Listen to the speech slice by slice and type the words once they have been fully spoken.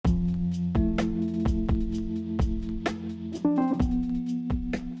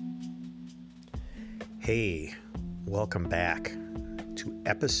Hey, welcome back to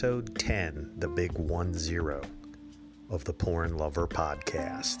episode 10, the big 1-0 of the Porn Lover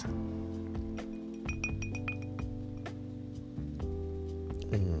Podcast.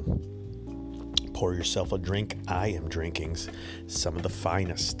 Pour yourself a drink. I am drinking some of the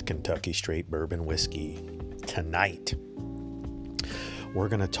finest Kentucky Straight Bourbon whiskey. Tonight, we're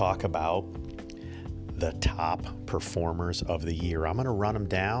going to talk about the top performers of the year. I'm going to run them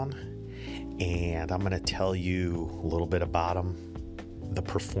down, and I'm going to tell you a little bit about them, the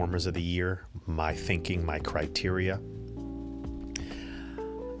performers of the year, my thinking, my criteria.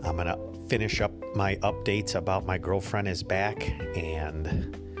 I'm going to finish up my updates about My Girlfriend Is Back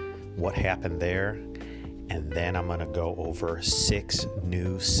and what happened there. And then I'm going to go over 6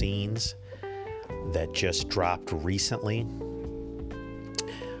 new scenes that just dropped recently,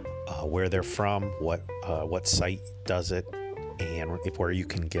 where they're from, what site does it, and where you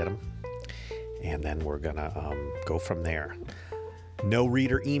can get them. And then we're going to go from there. No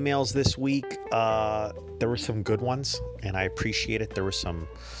reader emails this week. There were some good ones, and I appreciate it. There was some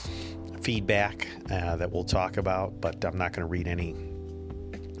feedback that we'll talk about, but I'm not going to read any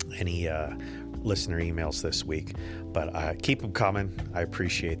listener emails this week. But keep them coming. I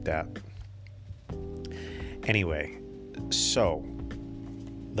appreciate that. Anyway, so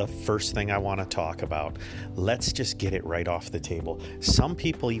the first thing I want to talk about, let's just get it right off the table. Some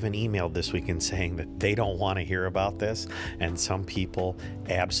people even emailed this weekend saying that they don't want to hear about this, and some people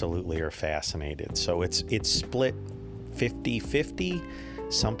absolutely are fascinated. So it's split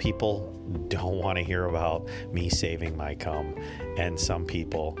 50-50. Some people don't want to hear about me saving my cum, and some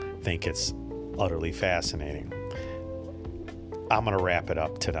people think it's utterly fascinating. I'm going to wrap it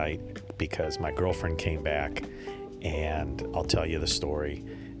up tonight because my girlfriend came back, and I'll tell you the story,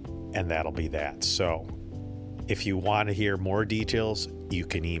 and that'll be that. So if you want to hear more details, you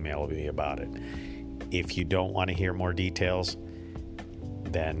can email me about it. If you don't want to hear more details,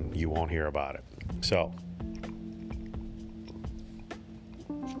 then you won't hear about it. So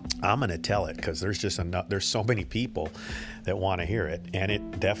I'm going to tell it because there's so many people that want to hear it, and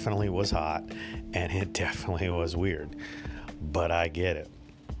it definitely was hot, and it definitely was weird, but I get it.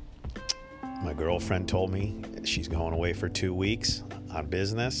 My girlfriend told me she's going away for 2 weeks on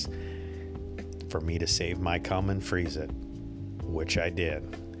business for me to save my cum and freeze it, which I did.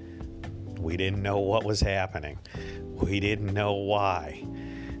 We didn't know what was happening. We didn't know why.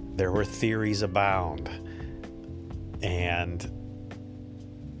 There were theories abound, and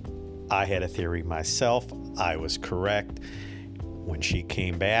I had a theory myself. I was correct. When she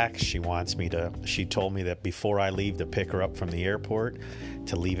came back, she told me that before I leave to pick her up from the airport,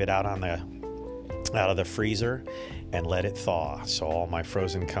 to leave it out of the freezer and let it thaw. So all my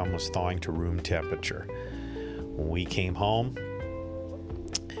frozen cum was thawing to room temperature. When we came home,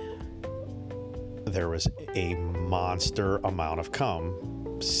 there was a monster amount of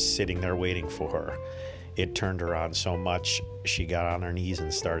cum sitting there waiting for her. It turned her on so much, she got on her knees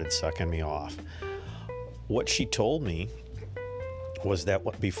and started sucking me off. What she told me was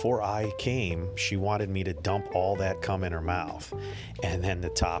that before I came, she wanted me to dump all that cum in her mouth and then to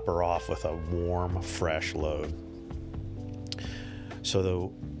top her off with a warm, fresh load.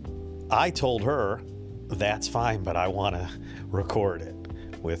 So I told her, that's fine, but I want to record it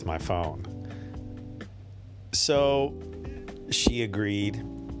with my phone. So she agreed.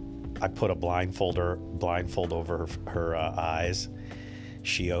 I put a blindfold over her eyes.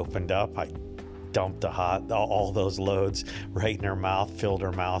 She opened up. I dumped all those loads right in her mouth, filled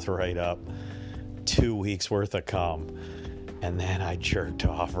her mouth right up. 2 weeks worth of cum. And then I jerked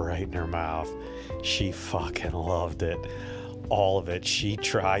off right in her mouth. She fucking loved it. All of it. She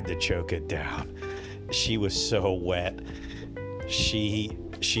tried to choke it down. She was so wet. She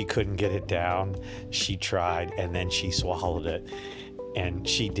couldn't get it down. She tried, and then she swallowed it. And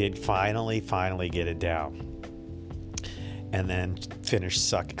she did finally get it down. And then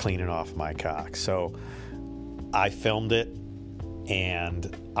finished cleaning off my cock. So I filmed it, and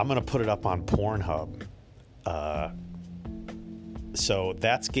I'm going to put it up on Pornhub. So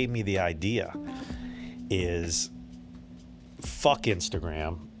that's gave me the idea is fuck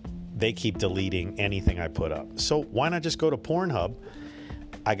Instagram. They keep deleting anything I put up. So why not just go to Pornhub?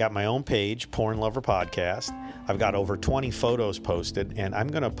 I got my own page, Porn Lover Podcast. I've got over 20 photos posted, and I'm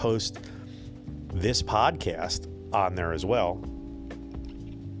going to post this podcast on there as well.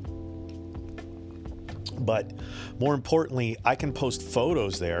 But more importantly, I can post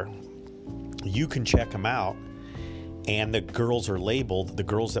photos there. You can check them out, and the girls are labeled. The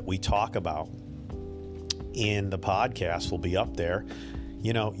girls that we talk about in the podcast will be up there.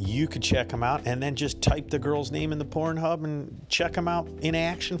 You know, you could check them out and then just type the girl's name in the Pornhub and check them out in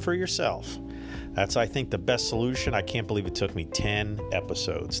action for yourself. That's, I think, the best solution. I can't believe it took me 10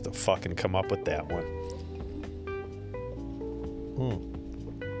 episodes to fucking come up with that one.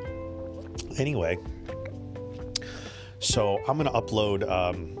 Anyway, so I'm going to upload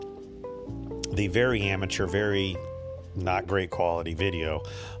the very amateur, very not great quality video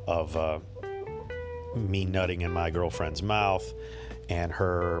of me nutting in my girlfriend's mouth and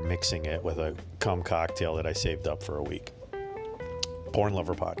her mixing it with a cum cocktail that I saved up for a week. Porn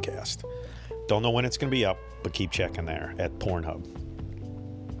Lover Podcast. Don't know when it's going to be up, but keep checking there at Pornhub.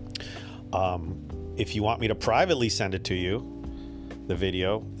 If you want me to privately send it to you, the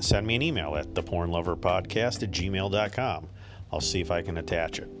video, send me an email at thepornloverpodcast@gmail.com. I'll see if I can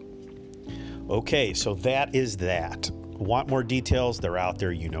attach it. Okay, so that is that. Want more details? They're out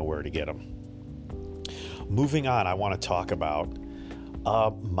there. You know where to get them. Moving on, I want to talk about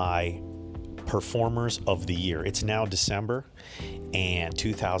my performers of the year. It's now December and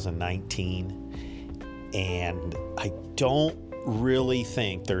 2019, and I don't really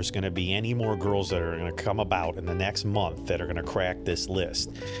think there's going to be any more girls that are going to come about in the next month that are going to crack this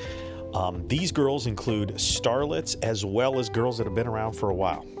list. These girls include starlets as well as girls that have been around for a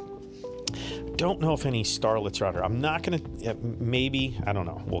while. Don't know if any starlets are out there. I'm not going to, maybe, I don't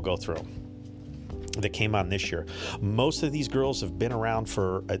know. We'll go through them. That came on this year. Most of these girls have been around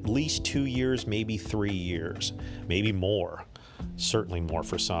for at least 2 years, maybe 3 years, maybe more, certainly more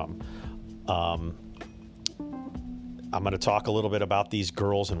for some. I'm going to talk a little bit about these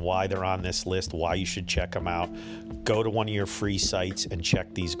girls and why they're on this list, why you should check them out. Go to one of your free sites and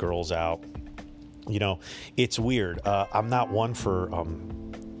check these girls out. You know, it's weird. I'm not one for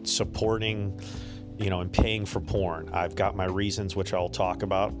supporting, you know, and paying for porn. I've got my reasons, which I'll talk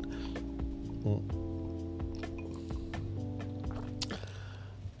about.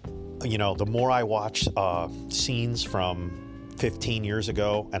 You know, the more I watch scenes from 15 years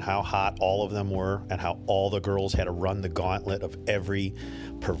ago and how hot all of them were and how all the girls had to run the gauntlet of every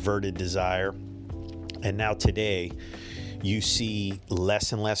perverted desire. And now today, you see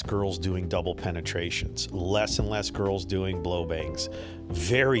less and less girls doing double penetrations, less and less girls doing blow bangs,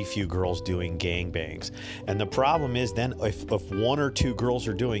 very few girls doing gang bangs. And the problem is then if one or two girls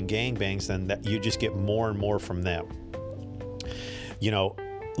are doing gang bangs, then that you just get more and more from them. You know,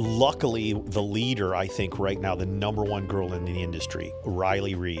 luckily, the leader, I think right now, the number one girl in the industry,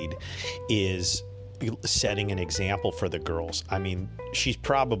 Riley Reid, is setting an example for the girls. I mean, she's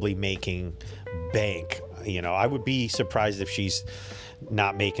probably making bank. You know, I would be surprised if she's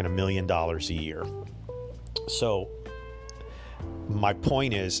not making $1 million a year. So my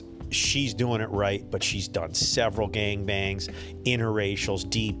point is, she's doing it right, but she's done several gangbangs, interracials,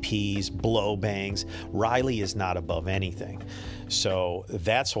 DPs, blow bangs. Riley is not above anything. So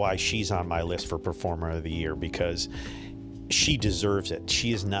that's why she's on my list for Performer of the Year, because she deserves it.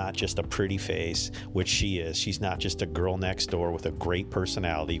 She is not just a pretty face, which she is. She's not just a girl next door with a great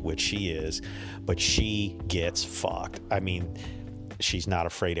personality, which she is, but she gets fucked. I mean, she's not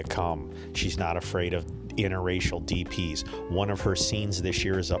afraid of cum. She's not afraid of interracial DPs. One of her scenes this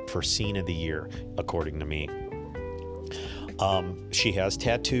year is up for Scene of the Year, according to me. She has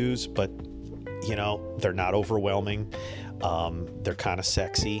tattoos, but, you know, they're not overwhelming. They're kind of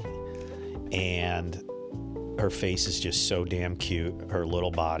sexy, and her face is just so damn cute, her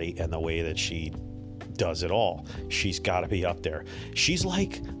little body and the way that she does it all. She's got to be up there. She's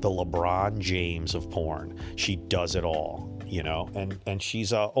like the LeBron James of porn. She does it all, you know, and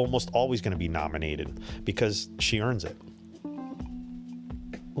she's almost always going to be nominated because she earns it.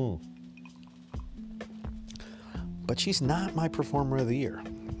 But she's not my Performer of the Year.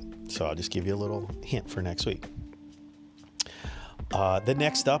 So I'll just give you a little hint for next week. The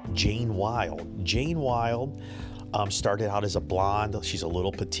next up, Jane Wilde. Jane Wilde started out as a blonde. She's a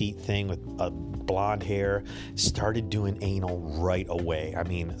little petite thing with blonde hair. Started doing anal right away. I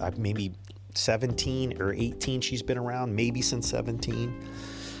mean, maybe 17 or 18 she's been around, maybe since 17.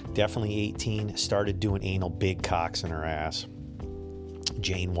 Definitely 18. Started doing anal, big cocks in her ass.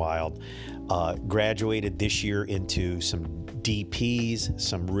 Jane Wilde. Graduated this year into some DPs,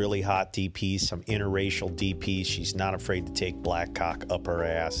 some really hot DPs, some interracial DPs. She's not afraid to take black cock up her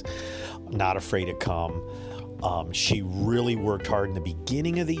ass, not afraid to come. She really worked hard in the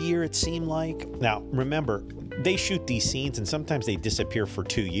beginning of the year, it seemed like. Now, remember, they shoot these scenes and sometimes they disappear for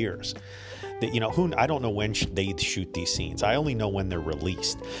 2 years. That, you know, I don't know when they shoot these scenes. I only know when they're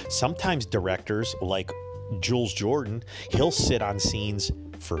released. Sometimes directors like Jules Jordan, he'll sit on scenes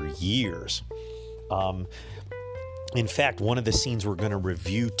for years. In fact, one of the scenes we're going to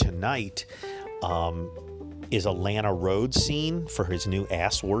review tonight is a Lana Rhoades scene for his new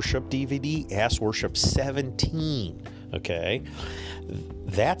Ass Worship DVD, Ass Worship 17, Okay.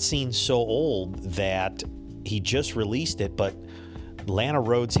 That scene's so old that he just released it, but Lana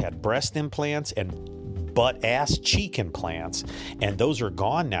Rhoades had breast implants and butt, ass, cheek implants, and those are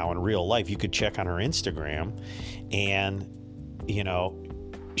gone now in real life. You could check on her Instagram, and, you know,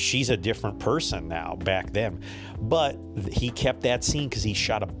 she's a different person now back then. But he kept that scene because he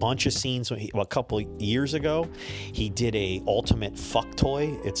shot a bunch of scenes a couple years ago. He did a Ultimate Fuck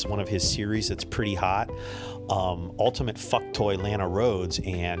Toy. It's one of his series that's pretty hot. Ultimate Fuck Toy Lana Rhoades,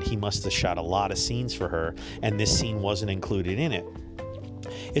 and he must have shot a lot of scenes for her, and this scene wasn't included in it.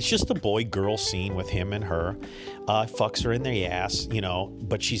 It's just a boy-girl scene with him and her. Fucks her in the ass, you know,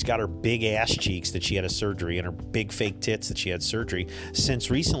 but she's got her big ass cheeks that she had a surgery and her big fake tits that she had surgery. Since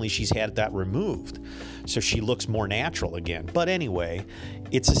recently, she's had that removed, so she looks more natural again. But anyway,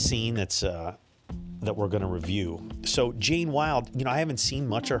 it's a scene that's that we're going to review. So Jane Wilde, you know, I haven't seen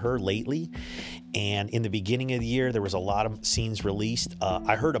much of her lately, and in the beginning of the year, there was a lot of scenes released.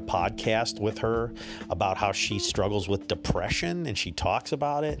 I heard a podcast with her about how she struggles with depression, and she talks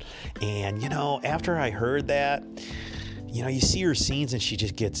about it. And, you know, after I heard that, you know, you see her scenes and she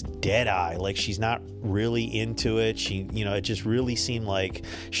just gets dead-eye, like she's not really into it. She, you know, it just really seemed like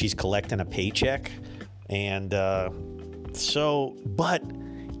she's collecting a paycheck. And but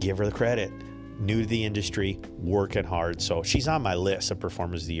give her the credit. New to the industry, working hard. So she's on my list of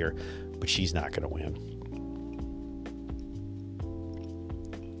performers of the year, but she's not going to win.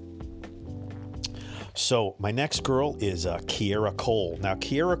 So my next girl is Keyra Cole. Now,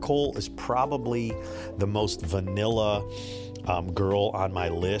 Keyra Cole is probably the most vanilla girl on my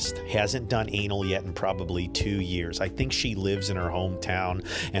list. Hasn't done anal yet in probably 2 years. I think she lives in her hometown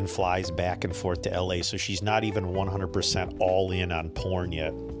and flies back and forth to LA, so she's not even 100% all in on porn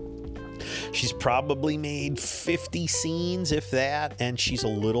yet. She's probably made 50 scenes, if that, and she's a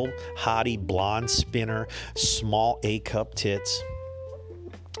little hottie blonde spinner, small A-cup tits,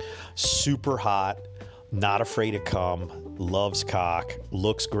 super hot, not afraid to come, loves cock,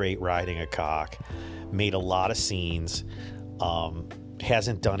 looks great riding a cock, made a lot of scenes,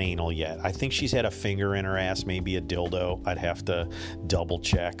 hasn't done anal yet. I think she's had a finger in her ass, maybe a dildo. I'd have to double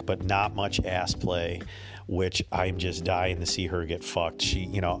check, but not much ass play, which I'm just dying to see her get fucked. She,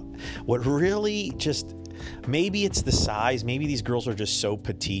 you know, what really just, maybe it's the size. Maybe these girls are just so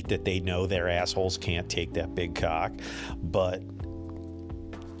petite that they know their assholes can't take that big cock. But,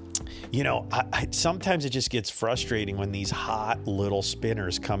 you know, sometimes it just gets frustrating when these hot little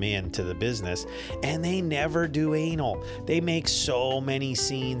spinners come into the business and they never do anal. They make so many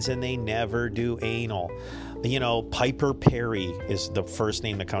scenes and they never do anal. You know, Piper Perry is the first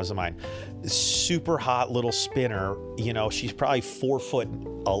name that comes to mind. Super hot little spinner. You know, she's probably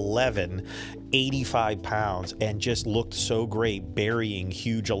 4'11", 85 pounds, and just looked so great burying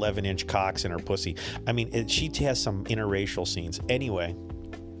huge 11-inch cocks in her pussy. I mean, she has some interracial scenes. Anyway,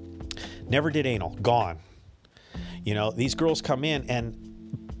 never did anal. Gone. You know, these girls come in and,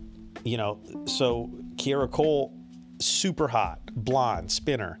 you know, so Keyra Cole, super hot, blonde,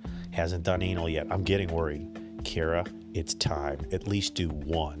 spinner, hasn't done anal yet. I'm getting worried. Keyra, it's time. At least do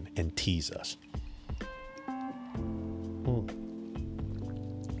one and tease us.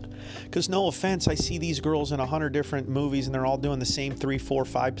 Because no offense, I see these girls in 100 different movies and they're all doing the same 3, 4,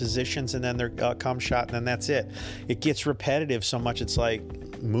 5 positions and then they're cum shot and then that's it. It gets repetitive so much it's like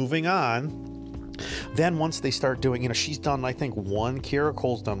moving on. Then once they start doing, you know, she's done, I think Keyra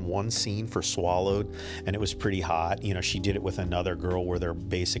Cole's done one scene for Swallowed, and it was pretty hot. You know, she did it with another girl where they're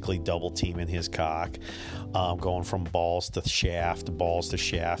basically double teaming his cock, going from balls to shaft.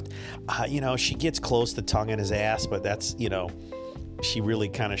 You know, she gets close to tongue in his ass, but that's, you know, she really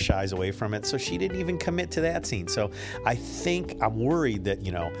kind of shies away from it. So she didn't even commit to that scene. So I think I'm worried that,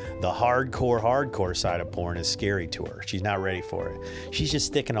 you know, the hardcore side of porn is scary to her. She's not ready for it. She's just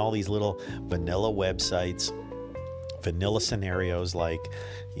sticking all these little vanilla websites, vanilla scenarios like,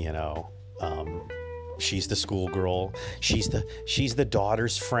 you know, she's the schoolgirl. She's the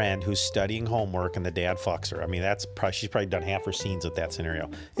daughter's friend who's studying homework and the dad fucks her. I mean, she's probably done half her scenes with that scenario.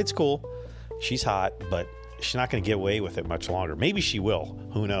 It's cool. She's hot, but she's not going to get away with it much longer. Maybe she will.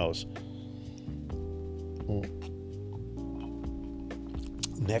 Who knows?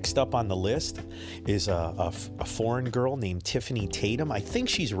 Next up on the list is a foreign girl named Tiffany Tatum. I think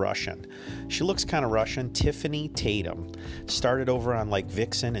she's Russian. She looks kind of Russian. Tiffany Tatum. Started over on like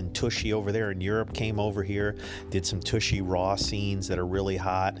Vixen and Tushy over there in Europe. Came over here. Did some Tushy Raw scenes that are really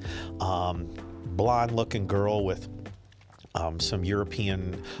hot. Blonde looking girl with some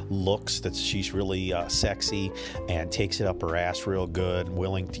European looks that she's really sexy and takes it up her ass real good,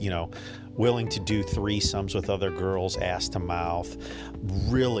 willing to, you know, willing to do threesomes with other girls, ass to mouth,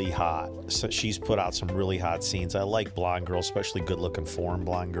 really hot. So she's put out some really hot scenes. I like blonde girls, especially good-looking foreign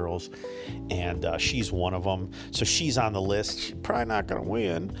blonde girls, and she's one of them. So she's on the list. She's probably not going to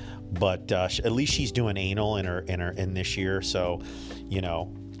win, but at least she's doing anal in this year. So, you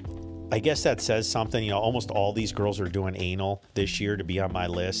know, I guess that says something. You know, almost all these girls are doing anal this year to be on my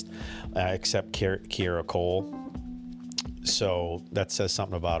list, except Kiera Cole. So that says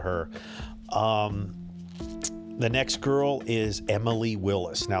something about her. The next girl is Emily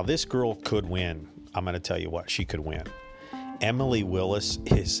Willis. Now, this girl could win. I'm going to tell you what, she could win. Emily Willis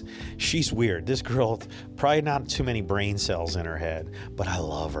she's weird. This girl, probably not too many brain cells in her head, but I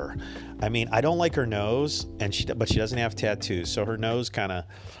love her. I mean, I don't like her nose, but she doesn't have tattoos, so her nose kind of,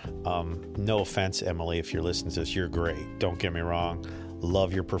 no offense, Emily, if you're listening to this, you're great. Don't get me wrong.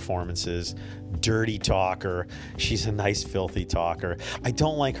 Love your performances. Dirty talker. She's a nice, filthy talker. I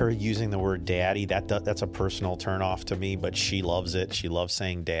don't like her using the word daddy. That's a personal turnoff to me, but she loves it. She loves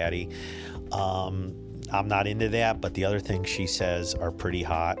saying daddy. I'm not into that, but the other things she says are pretty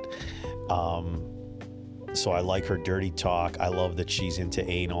hot. So I like her dirty talk. I love that she's into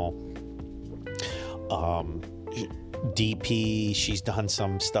anal. DP, she's done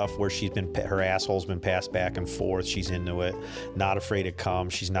some stuff where her asshole's been passed back and forth. She's into it. Not afraid to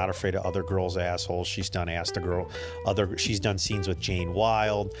come. She's not afraid of other girls' assholes. She's done ass to girl. She's done scenes with Jane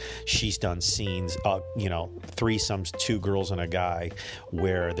Wilde. She's done scenes, threesomes, 2 girls and a guy,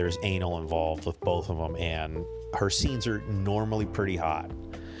 where there's anal involved with both of them, and her scenes are normally pretty hot.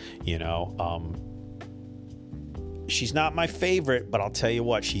 She's not my favorite, but I'll tell you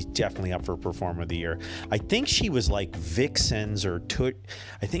what, she's definitely up for Performer of the Year. I think she was like Vixen's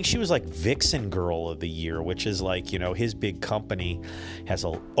I think she was like Vixen Girl of the Year, which is like, his big company has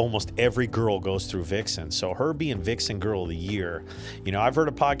almost every girl goes through Vixen. So her being Vixen Girl of the Year, I've heard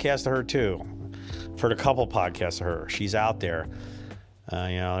a podcast of her too. I've heard a couple podcasts of her. She's out there.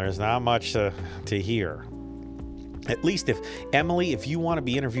 There's not much to hear. At least if you want to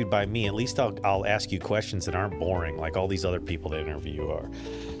be interviewed by me, at least I'll ask you questions that aren't boring like all these other people that interview you are.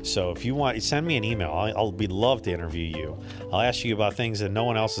 So if you want, send me an email. I'll be love to interview you. I'll ask you about things that no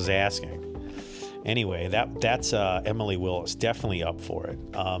one else is asking. Anyway, that's Emily Willis, definitely up for it.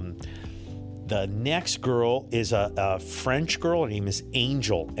 The next girl is a French girl. Her name is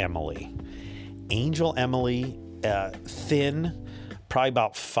Angel Emily. Angel Emily, thin. Probably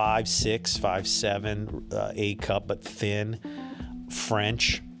about 5'6", 5'7", A cup, but thin,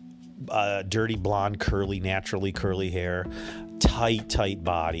 French, dirty blonde, naturally curly hair, tight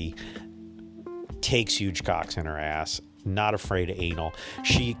body, takes huge cocks in her ass, not afraid of anal.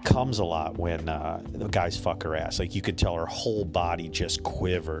 She comes a lot when the guys fuck her ass. Like, you could tell her whole body just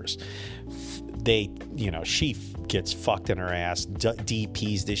quivers. She gets fucked in her ass.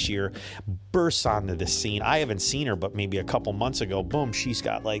 DPs this year, bursts onto the scene. I haven't seen her, but maybe a couple months ago, boom, she's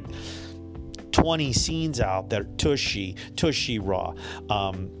got like 20 scenes out that Tushy Raw,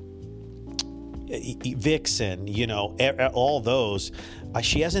 Vixen, all those.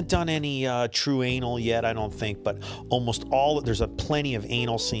 She hasn't done any true anal yet, I don't think, but almost there's plenty of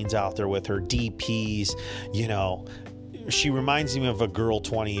anal scenes out there with her. DPs, she reminds me of a girl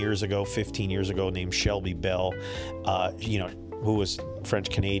 20 years ago, 15 years ago, named Shelby Bell, who was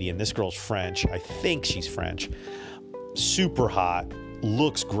French-Canadian. This girl's French. I think she's French. Super hot.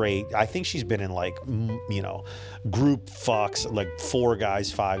 Looks great. I think she's been in group fucks, like 4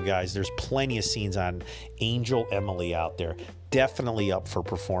 guys, 5 guys. There's plenty of scenes on Angel Emily out there. Definitely up for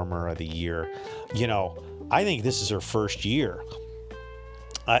Performer of the Year. I think this is her first year.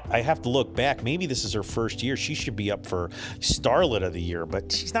 I have to look back. Maybe this is her first year. She should be up for Starlet of the Year,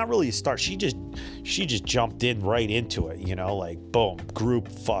 but she's not really a star. She just jumped in right into it, like boom, group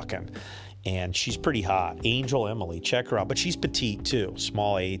fucking. And she's pretty hot. Angel Emily, check her out. But she's petite too,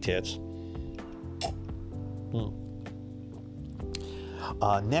 small A tits.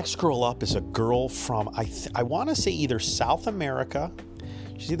 Next girl up is a girl from, I want to say either South America.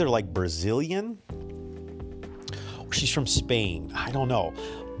 She's either like Brazilian, or she's from Spain. I don't know.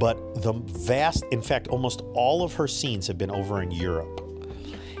 But in fact, almost all of her scenes have been over in Europe.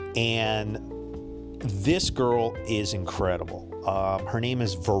 And this girl is incredible. Her name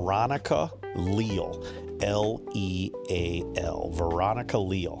is Veronica Leal, Leal, Veronica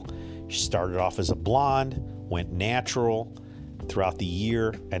Leal. She started off as a blonde, went natural throughout the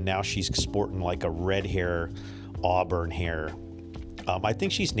year, and now she's sporting like a red hair, auburn hair. I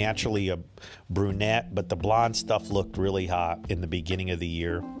think she's naturally a brunette, but the blonde stuff looked really hot in the beginning of the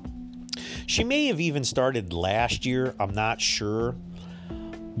year. She may have even started last year, I'm not sure,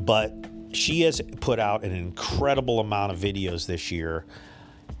 but she has put out an incredible amount of videos this year,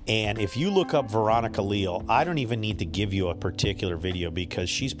 And if you look up Veronica Leal, I don't even need to give you a particular video because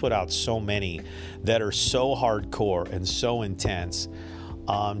she's put out so many that are so hardcore and so intense.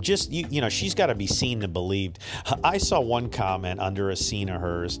 She's got to be seen to believed. I saw one comment under a scene of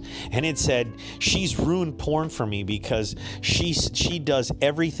hers, and it said, "She's ruined porn for me because she does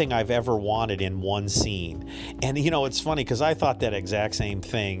everything I've ever wanted in one scene." And it's funny because I thought that exact same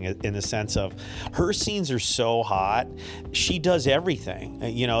thing in the sense of her scenes are so hot, she does everything,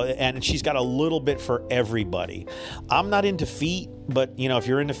 and she's got a little bit for everybody. I'm not into feet, but if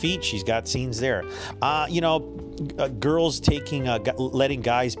you're into feet, she's got scenes there. Girls letting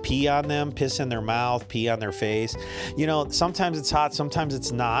guys pee on them, piss in their mouth, pee on their face. Sometimes it's hot, sometimes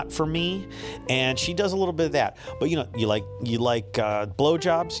it's not for me, and she does a little bit of that. But you like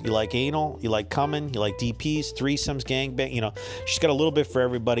blowjobs, you like anal, you like coming, you like DPs, threesomes, gangbang. She's got a little bit for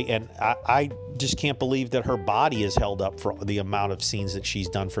everybody, and I just can't believe that her body is held up for the amount of scenes that she's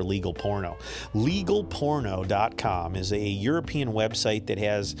done for Legal Porno. LegalPorno.com is a European website that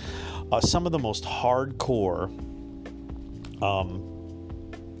has some of the most hardcore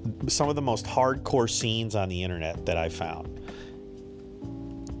scenes on the internet that I found.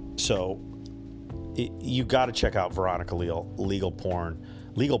 So you got to check out Veronica Leal, Legal Porno.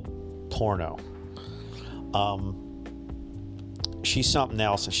 She's something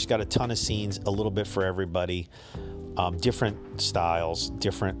else, and she's got a ton of scenes, a little bit for everybody, different styles,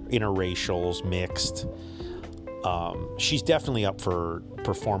 different interracials, mixed. She's definitely up for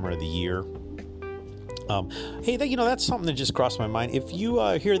Performer of the Year. Hey, that's something that just crossed my mind. If you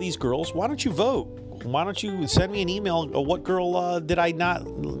hear these girls, why don't you vote? Why don't you send me an email? What girl did I not,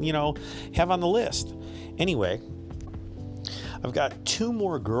 have on the list? Anyway, I've got 2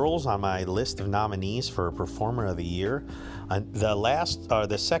 more girls on my list of nominees for Performer of the Year.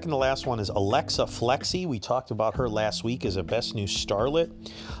 The second to last one is Alexa Flexi. We talked about her last week as a Best New Starlet.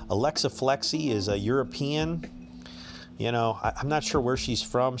 Alexa Flexi is a European. I'm not sure where she's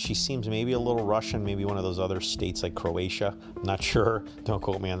from. She seems maybe a little Russian, maybe one of those other states like Croatia. I'm not sure. Don't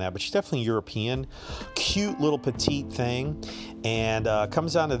quote me on that. But she's definitely European. Cute little petite thing. And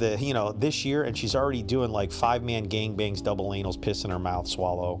comes down to this year, and she's already doing like 5-man gangbangs, double anals, piss in her mouth,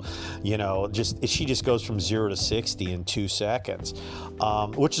 swallow. She just goes from 0 to 60 in 2 seconds,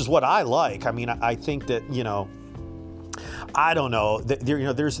 which is what I like. I mean, I think that, I don't know.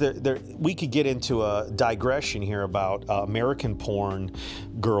 We could get into a digression here about American porn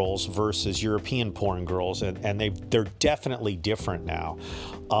girls versus European porn girls, and they're definitely different now.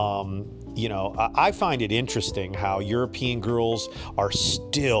 I find it interesting how European girls are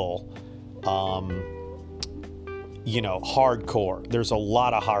still, hardcore. There's a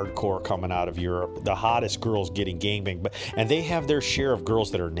lot of hardcore coming out of Europe. The hottest girls getting gangbanged, and they have their share of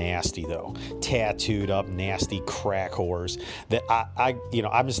girls that are nasty though, tattooed up, nasty crack whores. That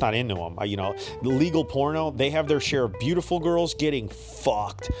I'm just not into them. Legal Porno, they have their share of beautiful girls getting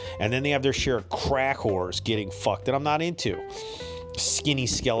fucked, and then they have their share of crack whores getting fucked that I'm not into. Skinny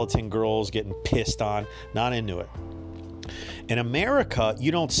skeleton girls getting pissed on, not into it. In America,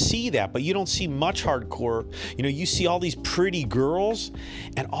 you don't see that, but you don't see much hardcore. You see all these pretty girls,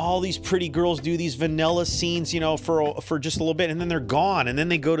 and all these pretty girls do these vanilla scenes, for just a little bit, and then they're gone. And then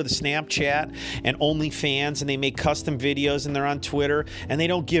they go to the Snapchat and OnlyFans, and they make custom videos, and they're on Twitter, and they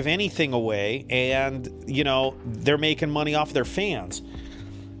don't give anything away, and, they're making money off their fans.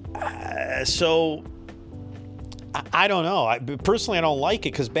 So I don't know. Personally, I don't like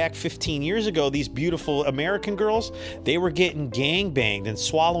it because back 15 years ago, these beautiful American girls, they were getting gangbanged and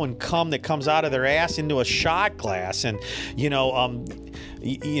swallowing cum that comes out of their ass into a shot glass, and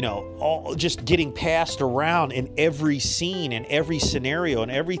all just getting passed around in every scene and every scenario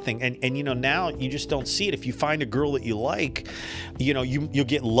and everything. And now you just don't see it. If you find a girl that you like, you'll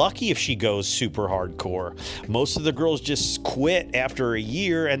get lucky if she goes super hardcore. Most of the girls just quit after a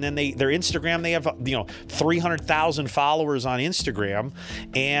year, and then their Instagram, they have 300,000 followers on Instagram,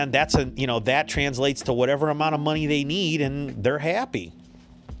 and that translates to whatever amount of money they need, and they're happy.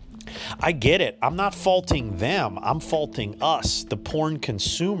 I get it. I'm not faulting them. I'm faulting us, the porn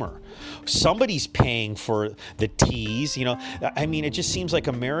consumer. Somebody's paying for the tease. It just seems like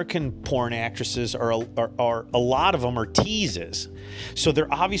American porn actresses are a lot of them are teases. So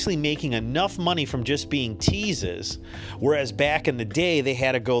they're obviously making enough money from just being teases, whereas back in the day they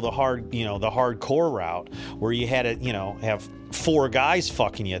had to go the hardcore route where you had to, have 4 guys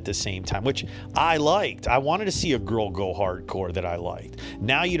fucking you at the same time, which I liked. I wanted to see a girl go hardcore that I liked.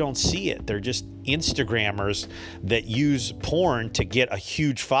 Now you don't see it. They're just Instagrammers that use porn to get a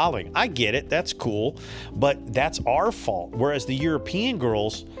huge following. I get it. That's cool. But that's our fault. Whereas the European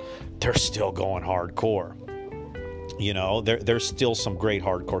girls, they're still going hardcore. You know, there's still some great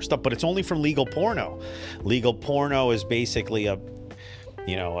hardcore stuff, but it's only from Legal Porno. Legal Porno is basically a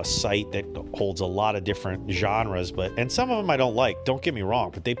site that holds a lot of different genres, and some of them I don't like, don't get me wrong,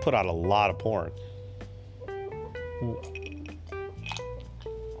 but they put out a lot of porn.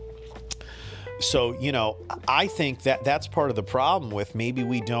 So, I think that's part of the problem with maybe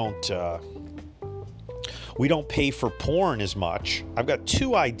we don't pay for porn as much. I've got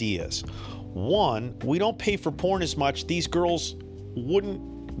two ideas. One, we don't pay for porn as much. These girls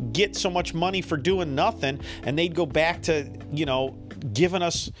wouldn't get so much money for doing nothing, and they'd go back to, giving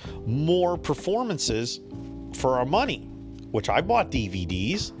us more performances for our money, which I bought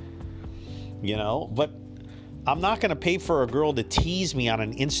DVDs, but I'm not going to pay for a girl to tease me on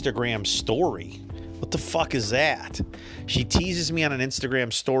an Instagram story. What the fuck is that? She teases me on an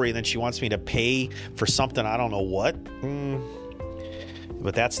Instagram story and then she wants me to pay for something I don't know what.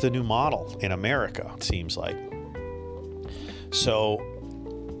 But that's the new model in America, it seems like. So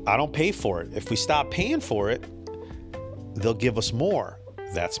I don't pay for it. If we stop paying for it, they'll give us more.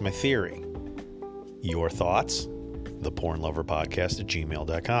 That's my theory. Your thoughts?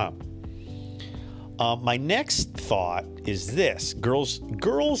 thepornloverpodcast@gmail.com. My next thought is this. Girls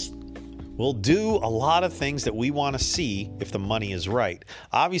will do a lot of things that we want to see if the money is right.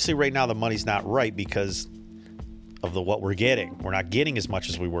 Obviously, right now, the money's not right because of what we're getting. We're not getting as much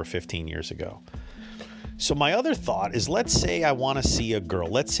as we were 15 years ago. So my other thought is, let's say I want to see a girl.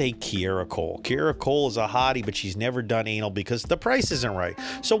 Let's say Kiera Cole. Kiera Cole is a hottie, but she's never done anal because the price isn't right.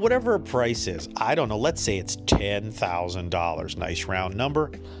 So whatever her price is, I don't know. Let's say it's $10,000. Nice round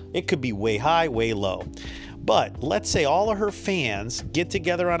number. It could be way high, way low. But let's say all of her fans get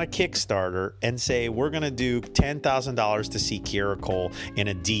together on a Kickstarter and say, we're going to do $10,000 to see Kiera Cole in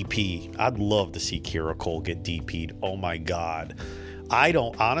a DP. I'd love to see Kiera Cole get DP'd. Oh my God. I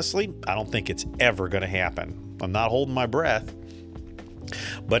don't think it's ever going to happen. I'm not holding my breath.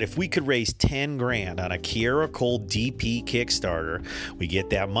 But if we could raise 10 grand on a Kiera Cole DP Kickstarter, we get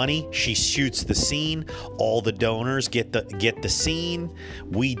that money. She shoots the scene. All the donors get the scene.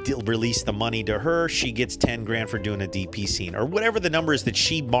 We release the money to her. She gets 10 grand for doing a DP scene, or whatever the number is that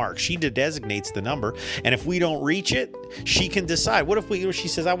she marks. She designates the number, and if we don't reach it, she can decide. What if she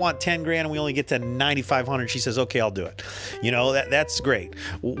says, I want 10 grand and we only get to 9,500? She says, okay, I'll do it. That's great.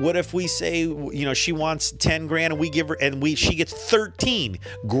 What if we say, she wants 10 grand and we give her, and she gets 13?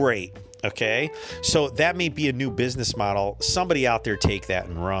 Great. Okay. So that may be a new business model. Somebody out there take that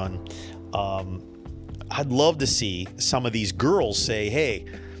and run. I'd love to see some of these girls say, hey,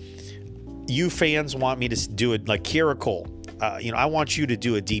 you fans want me to do it like Kiera Cole. I want you to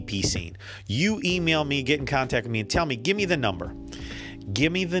do a DP scene. You email me, get in contact with me, and tell me, give me the number.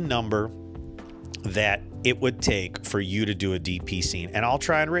 Give me the number that it would take for you to do a DP scene, and I'll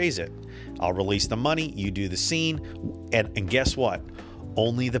try and raise it. I'll release the money, you do the scene, and guess what?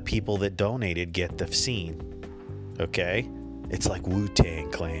 Only the people that donated get the scene. Okay? It's like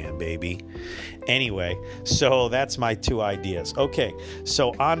Wu-Tang Clan, baby. Anyway, so that's my two ideas. Okay,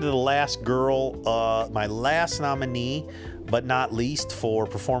 so on to the last girl, my last nominee, but not least for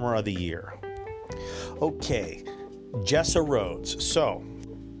Performer of the Year. Okay, Jessa Rhodes. So,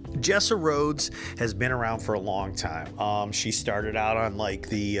 Jessa Rhodes has been around for a long time. She started out on like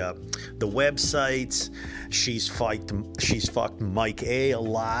the websites. She's fucked Mike A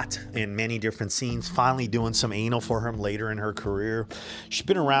lot in many different scenes. Finally doing some anal for him later in her career. She's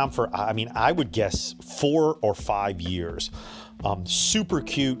been around for, I would guess 4 or 5 years. Super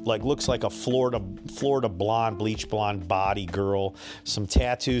cute, like looks like a Florida blonde, bleach blonde body girl. Some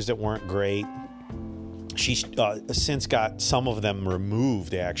tattoos that weren't great. She's since got some of them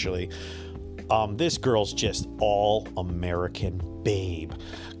removed, actually. This girl's just all American babe.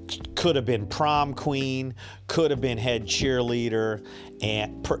 Could have been prom queen, could have been head cheerleader,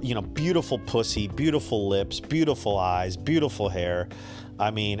 and beautiful pussy, beautiful lips, beautiful eyes, beautiful hair.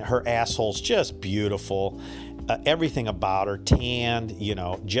 Her asshole's just beautiful. Everything about her, tanned,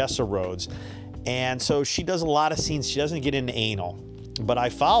 Jessa Rhodes. And so she does a lot of scenes. She doesn't get into anal. But I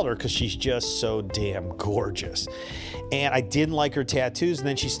followed her because she's just so damn gorgeous. And I didn't like her tattoos. And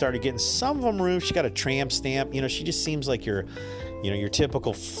then she started getting some of them removed. She got a tramp stamp. She just seems like your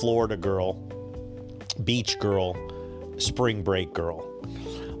typical Florida girl, beach girl, spring break girl.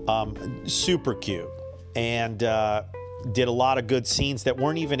 Super cute. And did a lot of good scenes that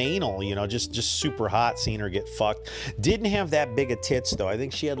weren't even anal, just super hot, seeing her get fucked. Didn't have that big of tits, though. I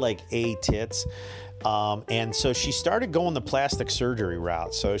think she had like A tits. And so she started going the plastic surgery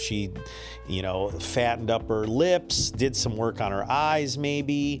route. So she, fattened up her lips, did some work on her eyes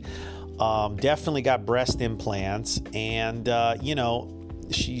maybe, definitely got breast implants. And,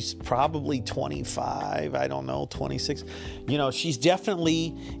 she's probably 25, I don't know, 26. She's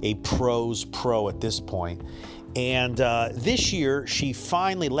definitely a pro's pro at this point. And this year,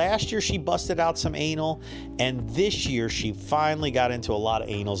 last year she busted out some anal, and this year she finally got into a lot of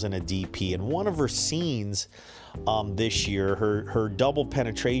anals in a DP. And one of her scenes this year, her double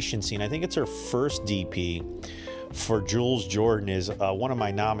penetration scene, I think it's her first DP for Jules Jordan, is one of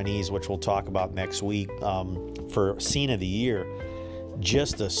my nominees, which we'll talk about next week, for scene of the year.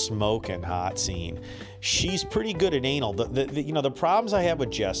 Just a smoking hot scene. She's pretty good at anal. The problems I have with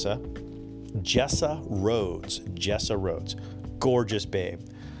Jessa Rhodes, gorgeous babe.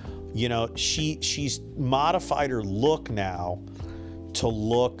 She's modified her look now to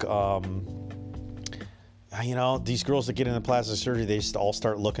look, these girls that get into plastic surgery, they just all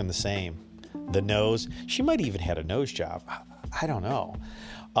start looking the same. The nose, she might even had a nose job. I don't know.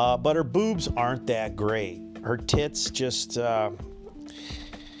 But her boobs aren't that great. Her tits just, her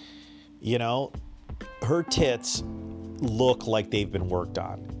tits look like they've been worked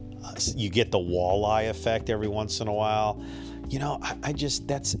on. You get the walleye effect every once in a while.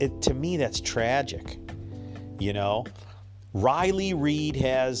 To me, that's tragic. Riley Reid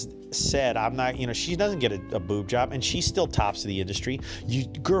has said, she doesn't get a boob job, and she still tops of the industry. You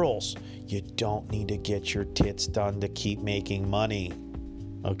girls, you don't need to get your tits done to keep making money.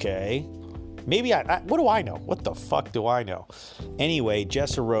 Okay? Maybe what do I know? What the fuck do I know? Anyway,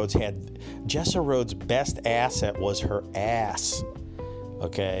 Jessa Rhodes' best asset was her ass.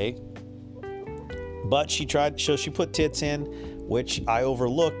 Okay? But she put tits in, which I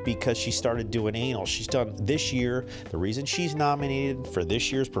overlooked because she started doing anal. She's done this year. The reason she's nominated for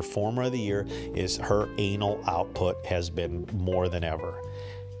this year's Performer of the Year is her anal output has been more than ever.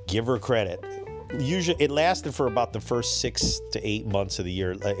 Give her credit. Usually, it lasted for about the first 6 to 8 months of the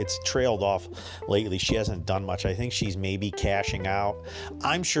year. It's trailed off lately. She hasn't done much. I think she's maybe cashing out.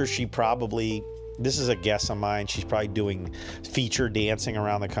 I'm sure she probably, this is a guess of mine, she's probably doing feature dancing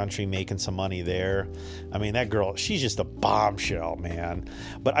around the country, making some money there. I mean, that girl, she's just a bombshell, man.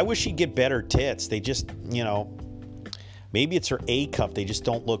 But I wish she'd get better tits. They just, maybe it's her A cup. They just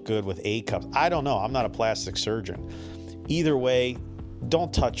don't look good with A cups. I don't know. I'm not a plastic surgeon. Either way,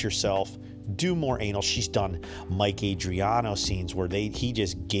 don't touch yourself. Do more anal. She's done Mike Adriano scenes where he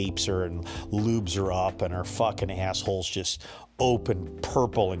just gapes her and lubes her up, and her fucking asshole's just open,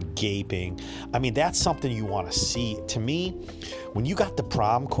 purple, and gaping. I mean, that's something you want to see. To me, when you got the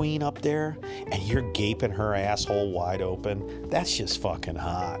prom queen up there and you're gaping her asshole wide open, that's just fucking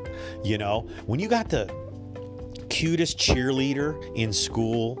hot. When you got the cutest cheerleader in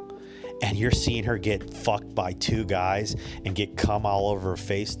school and you're seeing her get fucked by 2 guys and get cum all over her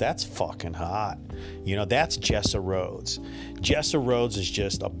face, that's fucking hot. That's Jessa Rhodes. Jessa Rhodes is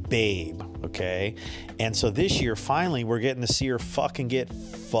just a babe, okay? And so this year, finally, we're getting to see her fucking get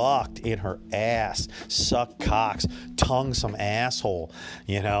fucked in her ass, suck cocks, tongue some asshole.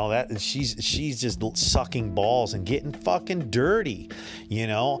 That she's just sucking balls and getting fucking dirty,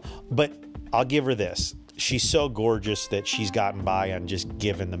 But I'll give her this. She's so gorgeous that she's gotten by on just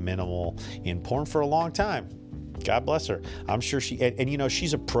giving the minimal in porn for a long time. God bless her. I'm sure and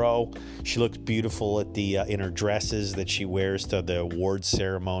she's a pro. She looks beautiful at the in her dresses that she wears to the awards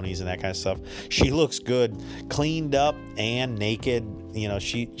ceremonies and that kind of stuff. She looks good, cleaned up and naked.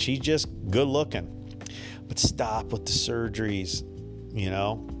 She's just good looking. But stop with the surgeries.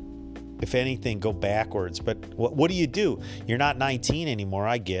 If anything, go backwards. But what do you do? You're not 19 anymore.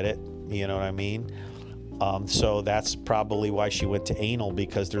 I get it. You know what I mean? So that's probably why she went to anal,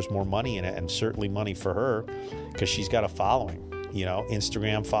 because there's more money in it, and certainly money for her because she's got a following,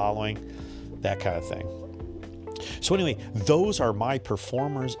 Instagram following, that kind of thing. So anyway, those are my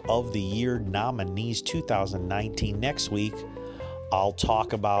Performers of the Year nominees 2019. Next week, I'll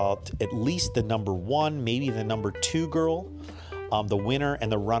talk about at least the number 1, maybe the number 2 girl, the winner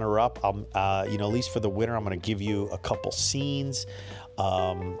and the runner-up. At least for the winner, I'm going to give you a couple scenes.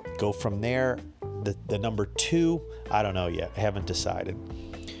 Go from there. The number 2, I don't know yet. I haven't decided.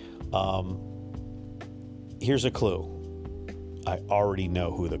 Here's a clue. I already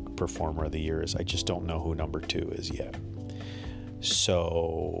know who the Performer of the Year is. I just don't know who number 2 is yet.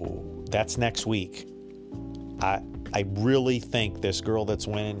 So that's next week. I really think this girl that's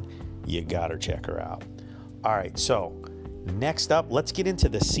winning, you gotta check her out. All right, so next up, let's get into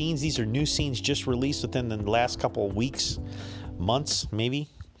the scenes. These are new scenes just released within the last couple of weeks, months maybe.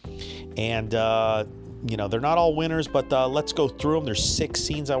 And, they're not all winners, but let's go through them. There's 6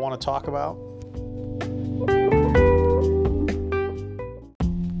 scenes I want to talk about.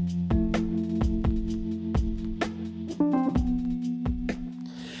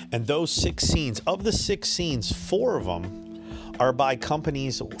 And those 6 scenes, of the 6 scenes, 4 of them are by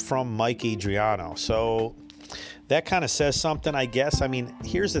companies from Mike Adriano. So that kind of says something, I guess. I mean,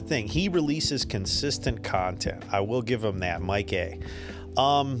 here's the thing. He releases consistent content. I will give him that, Mike A.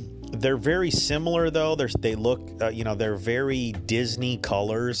 They're very similar, though. They look, they're very Disney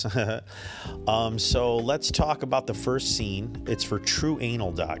colors. So let's talk about the first scene. It's for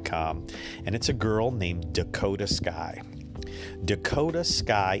TrueAnal.com, and it's a girl named Dakota Sky. Dakota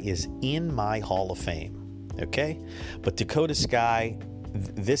Sky is in my Hall of Fame, okay? But Dakota Sky,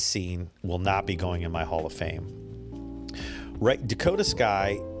 this scene will not be going in my Hall of Fame. Right? Dakota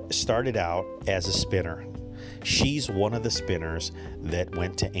Sky started out as a spinner. She's one of the spinners that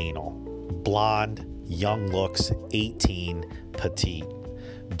went to anal. Blonde, young looks, 18, petite.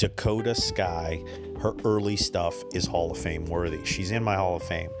 Dakota Sky, her early stuff is Hall of Fame worthy. She's in my Hall of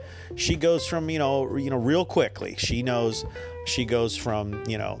Fame. She goes from, real quickly. She goes from,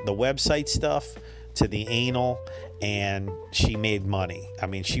 the website stuff to the anal, and she made money. I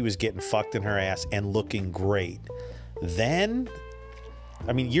mean, she was getting fucked in her ass and looking great. Then,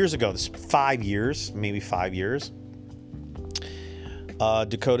 years ago, this 5 years, maybe 5 years,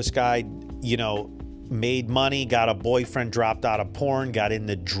 Dakota Sky, made money, got a boyfriend, dropped out of porn, got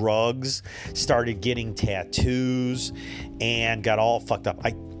into drugs, started getting tattoos, and got all fucked up.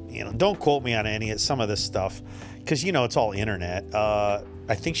 Don't quote me on some of this stuff, because, it's all internet.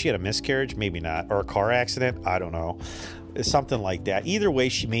 I think she had a miscarriage, maybe not, or a car accident. I don't know. Something like that. Either way,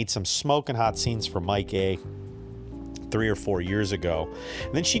 she made some smoking hot scenes for Mike A. 3 or 4 years ago.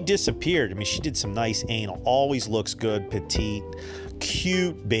 And then she disappeared. She did some nice anal. Always looks good, petite,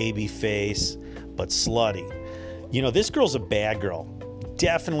 cute baby face, but slutty. This girl's a bad girl.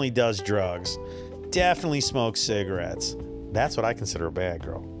 Definitely does drugs. Definitely smokes cigarettes. That's what I consider a bad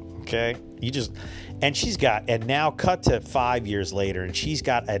girl. Okay? And now cut to 5 years later, and she's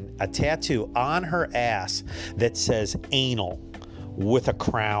got a tattoo on her ass that says anal with a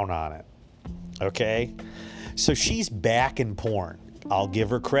crown on it. Okay? So she's back in porn. I'll give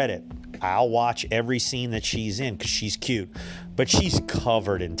her credit. I'll watch every scene that she's in because she's cute. But she's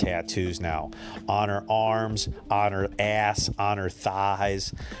covered in tattoos now. On her arms, on her ass, on her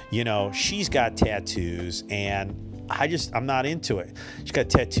thighs. She's got tattoos, and I'm not into it. She's got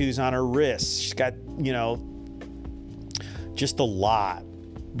tattoos on her wrists. She's got, just a lot.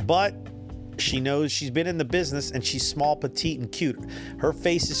 But she knows she's been in the business, and she's small, petite, and cute. Her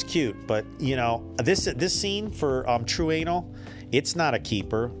face is cute, but this scene for True Anal, it's not a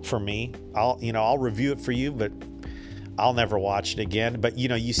keeper for me. I'll review it for you, but I'll never watch it again. But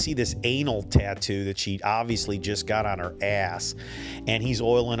you see this anal tattoo that she obviously just got on her ass, and he's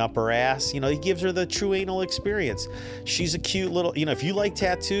oiling up her ass. He gives her the True Anal experience. She's a cute little. If you like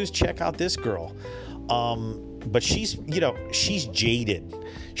tattoos, check out this girl. But she's jaded.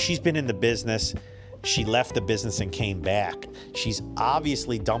 She's been in the business. She left the business and came back. She's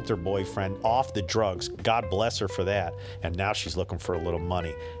obviously dumped her boyfriend off the drugs. God bless her for that. And now she's looking for a little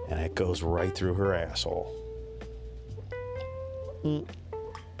money, and it goes right through her asshole.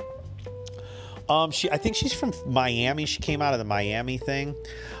 I think she's from Miami. She came out of the Miami thing.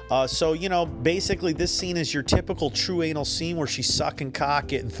 So basically this scene is your typical True Anal scene where she's sucking cock,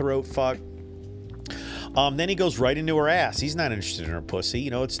 getting throat fucked. Then he goes right into her ass. He's not interested in her pussy.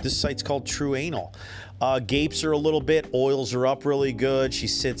 This site's called True Anal. Gapes her a little bit, oils her up really good. She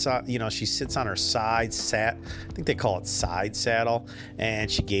sits on her side I think they call it side saddle,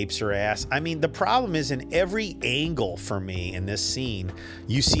 and she gapes her ass. The problem is in every angle for me in this scene,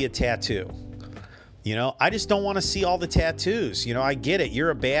 you see a tattoo. I just don't want to see all the tattoos. I get it.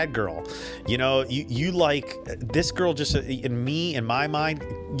 You're a bad girl. You like this girl just in my mind,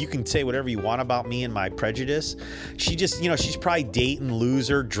 you can say whatever you want about me and my prejudice. She just, she's probably dating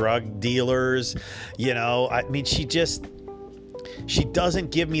loser drug dealers. She doesn't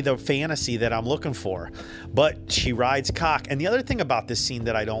give me the fantasy that I'm looking for, but she rides cock. And the other thing about this scene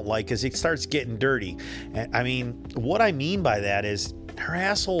that I don't like is it starts getting dirty. And what I mean by that is her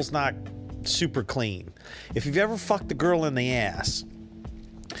asshole's not super clean. If you've ever fucked a girl in the ass,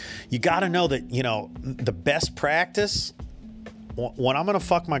 you got to know that, the best practice, when I'm going to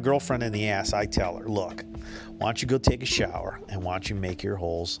fuck my girlfriend in the ass, I tell her, look, why don't you go take a shower, and why don't you make your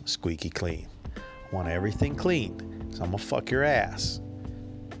holes squeaky clean? I want everything clean, so I'm going to fuck your ass.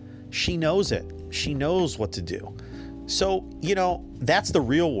 She knows it. She knows what to do. So, that's the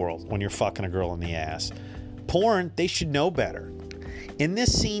real world when you're fucking a girl in the ass. Porn, they should know better. In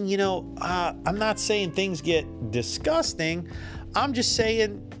this scene, I'm not saying things get disgusting. I'm just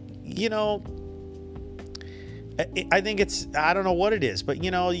saying, I think I don't know what it is, but,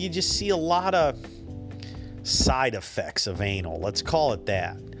 you just see a lot of side effects of anal. Let's call it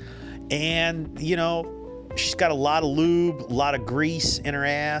that. And, she's got a lot of lube, a lot of grease in her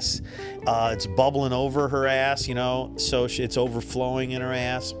ass. It's bubbling over her ass, you know, so it's overflowing in her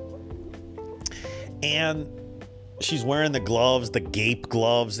ass. And she's wearing the gloves, the gape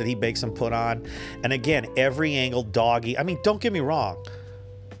gloves that he makes them put on. And again, every angle doggy. I mean, don't get me wrong.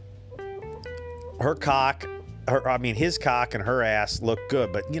 His cock and her ass look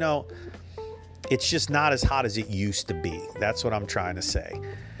good, but you know, it's just not as hot as it used to be. That's what I'm trying to say.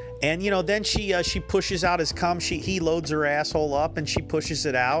 And you know, then she pushes out his cum. He loads her asshole up and she pushes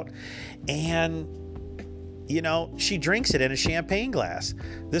it out, and you know, she drinks it in a champagne glass.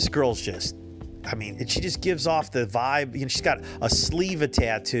 This girl's just, I mean, she just gives off the vibe. You know, she's got a sleeve of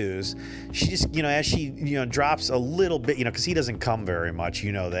tattoos. She just, you know, as she, you know, drops a little bit, you know, because he doesn't come very much,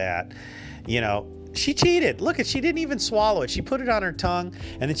 you know that, you know. She cheated. Look, she didn't even swallow it. She put it on her tongue,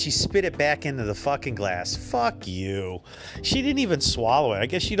 and then she spit it back into the fucking glass. Fuck you. She didn't even swallow it. I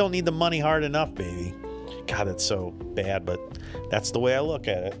guess you don't need the money hard enough, baby. God, it's so bad, but that's the way I look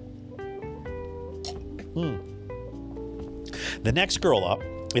at it. The next girl up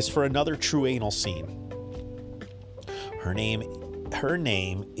is for another true anal scene. Her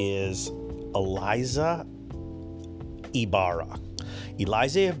name is Eliza Ibarra.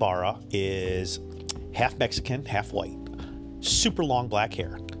 Eliza Ibarra is half Mexican, half white. Super long black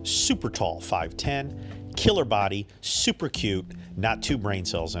hair. Super tall, 5'10". Killer body. Super cute. Not 2 brain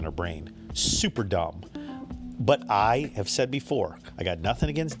cells in her brain. Super dumb. But I have said before, I got nothing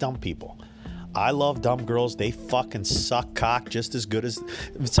against dumb people. I love dumb girls. They fucking suck cock just as good as,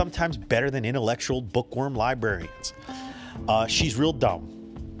 sometimes better than intellectual bookworm librarians. She's real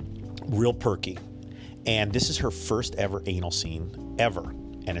dumb. Real perky. And this is her first ever anal scene ever.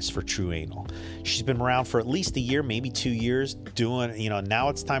 And it's for true anal. She's been around for at least a year, maybe 2 years, doing, you know, now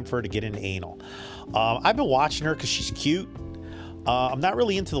it's time for her to get into anal. I've been watching her because she's cute. I'm not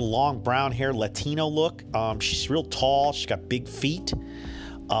really into the long brown hair Latino look. She's real tall. She's got big feet.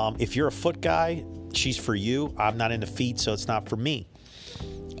 If you're a foot guy, she's for you. I'm not into feet, so it's not for me.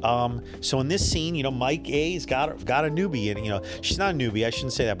 So in this scene, you know, Mike A's got a newbie, and you know, she's not a newbie, I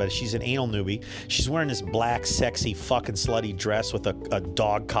shouldn't say that, but she's an anal newbie. She's wearing this black, sexy, fucking slutty dress with a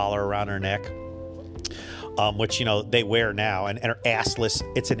dog collar around her neck, which, you know, they wear now, and her assless,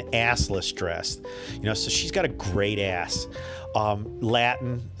 it's an assless dress, you know, so she's got a great ass.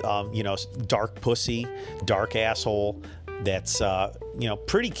 Latin, you know, dark pussy, dark asshole, that's, you know,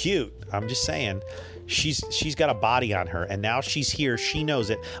 pretty cute. I'm just saying. She's got a body on her, and now she's here. She knows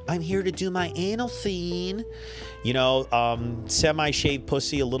it. I'm here to do my anal scene. You know, semi-shaved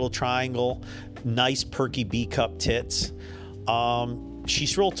pussy, a little triangle, nice perky B-cup tits.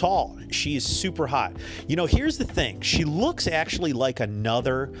 She's real tall. She is super hot. You know, here's the thing. She looks actually like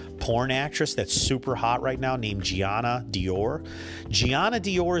another porn actress that's super hot right now named Gianna Dior. Gianna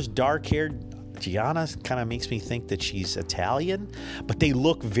Dior is dark-haired. Gianna kind of makes me think that she's Italian, but they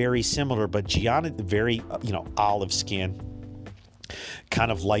look very similar. But Gianna, very, you know, olive skin,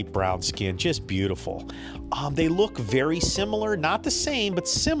 kind of light brown skin, just beautiful. They look very similar, not the same, but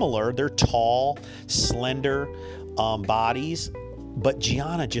similar. They're tall, slender bodies, but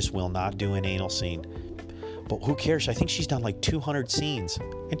Gianna just will not do an anal scene. But who cares? I think she's done like 200 scenes,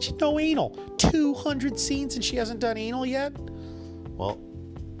 and she's no anal. 200 scenes, and she hasn't done anal yet? Well,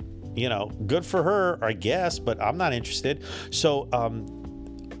 you know, good for her, I guess, but I'm not interested. So,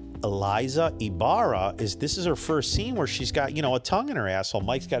 Eliza Ibarra this is her first scene where she's got, you know, a tongue in her asshole.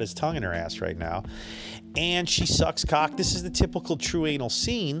 Mike's got his tongue in her ass right now, and she sucks cock. This is the typical true anal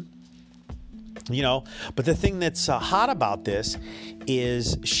scene, you know. But the thing that's hot about this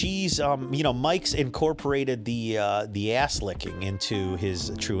is she's, you know, Mike's incorporated the ass licking into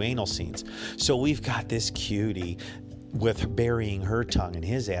his true anal scenes. So we've got this cutie with burying her tongue in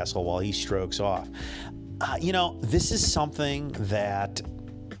his asshole while he strokes off. You know, this is something that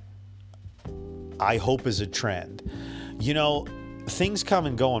I hope is a trend. You know, things come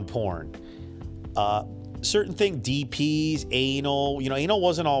and go in porn. Certain thing, DPs, anal, you know, anal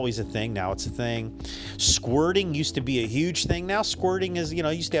wasn't always a thing. Now it's a thing. Squirting used to be a huge thing. Now squirting is, you know,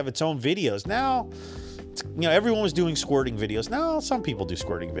 used to have its own videos. Now, you know, everyone was doing squirting videos. Now, some people do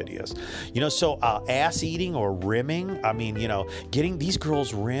squirting videos. You know, so ass eating or rimming, I mean, you know, getting these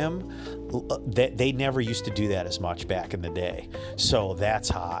girls rim, they never used to do that as much back in the day. So that's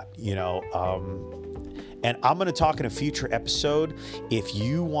hot, you know. And I'm going to talk in a future episode, if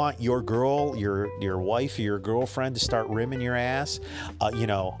you want your girl, your wife or your girlfriend to start rimming your ass, you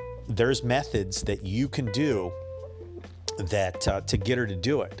know, there's methods that you can do that to get her to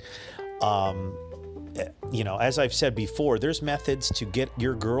do it. you know, as I've said before, there's methods to get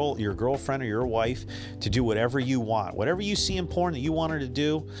your girlfriend or your wife to do whatever you want. Whatever you see in porn that you want her to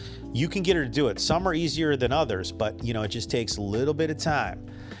do, you can get her to do it. Some are easier than others, but, you know, it just takes a little bit of time.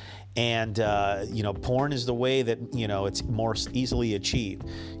 And, you know, porn is the way that, you know, it's more easily achieved.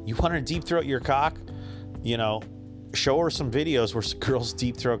 You want her to deep throat your cock, you know, show her some videos where girls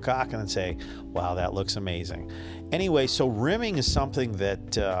deep throat cock and then say, wow, that looks amazing. Anyway, so rimming is something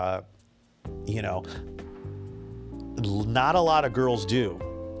that, you know, not a lot of girls do.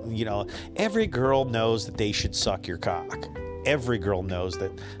 You know, every girl knows that they should suck your cock. Every girl knows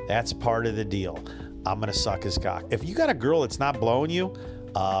that that's part of the deal. I'm going to suck his cock. If you got a girl that's not blowing you,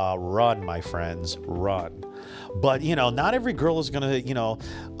 run, my friends, run. But, you know, not every girl is going to, you know,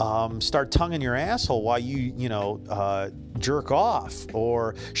 start tonguing your asshole while you know, jerk off,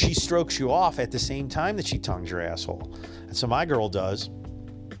 or she strokes you off at the same time that she tongues your asshole. And so my girl does,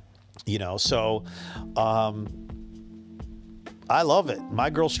 you know, so I love it. My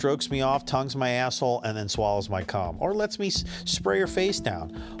girl strokes me off, tongues my asshole, and then swallows my cum, or lets me spray her face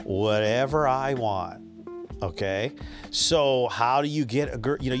down, whatever I want. Okay, so how do you get a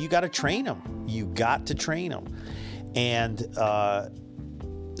girl? You know, you got to train them. You got to train them. And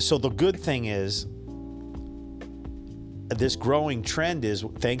so the good thing is, this growing trend is,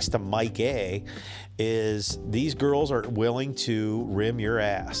 thanks to Mike A, is these girls are willing to rim your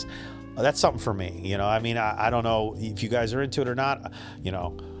ass. That's something for me. You know, I mean, I don't know if you guys are into it or not. You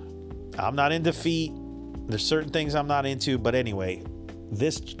know, I'm not into feet. There's certain things I'm not into. But anyway,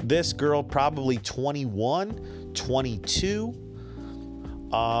 this girl, probably 21, 22,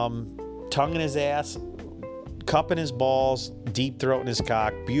 tonguing his ass, cupping his balls, deep throating his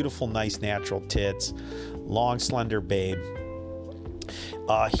cock, beautiful, nice, natural tits, long, slender babe,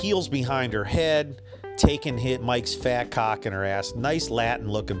 heels behind her head, taking hit Mike's fat cock in her ass, nice Latin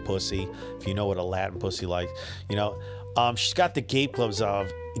looking pussy, if you know what a Latin pussy like, you know. She's got the gape gloves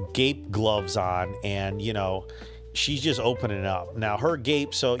on, and, you know, she's just opening up. Now, her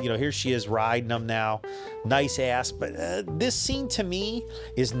gape, so, you know, here she is riding them now. Nice ass. But this scene to me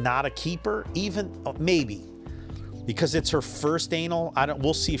is not a keeper, even maybe, because it's her first anal.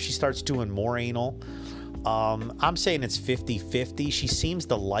 We'll see if she starts doing more anal. I'm saying it's 50-50. She seems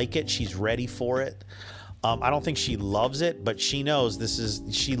to like it. She's ready for it. I don't think she loves it, but she knows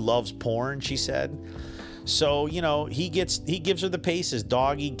she loves porn, she said. So, you know, he gives her the paces.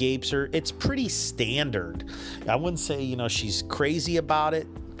 Doggy, gapes her. It's pretty standard. I wouldn't say, you know, she's crazy about it,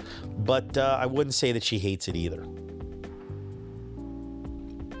 but I wouldn't say that she hates it either.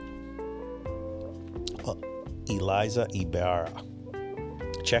 Eliza Ibarra.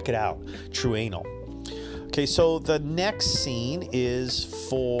 Check it out. True Anal. Okay, so the next scene is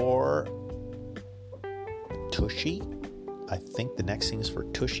for Tushy. I think the next scene is for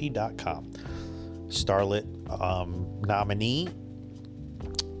Tushy.com. Starlet nominee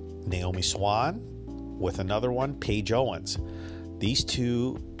Naomi Swan with another one, Paige Owens. These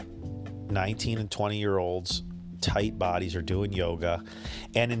two 19 and 20-year-olds, tight bodies, are doing yoga.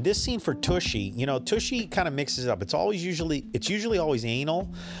 And in this scene for Tushy, you know, Tushy kind of mixes it up. It's usually always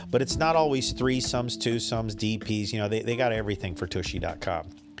anal, but it's not always threesomes, twosomes, DPs. You know, they got everything for Tushy.com.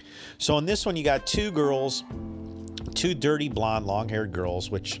 So in this one, you got two girls, two dirty blonde long-haired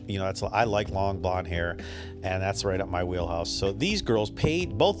girls, which, you know, I like long blonde hair, and that's right up my wheelhouse. So these girls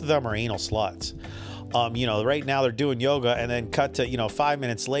paid, both of them are anal sluts. You know, right now they're doing yoga, and then cut to, you know, 5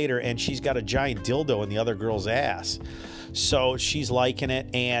 minutes later, and she's got a giant dildo in the other girl's ass. So she's liking it,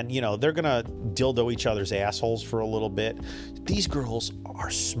 and, you know, they're gonna dildo each other's assholes for a little bit. These girls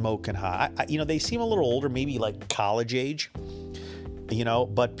are smoking hot. You know, they seem a little older, maybe like college age, you know,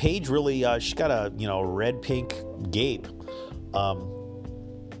 but Paige really, she's got a, you know, red pink gape. I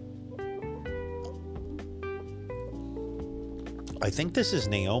think this is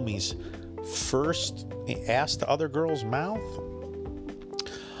Naomi's first ass to other girl's mouth.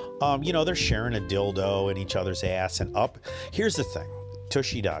 You know, they're sharing a dildo in each other's ass and up. Here's the thing.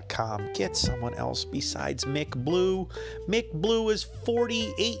 Tushy.com, get someone else besides Mick Blue. Mick Blue is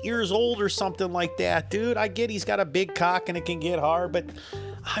 48 years old or something like that, dude. I get he's got a big cock and it can get hard, but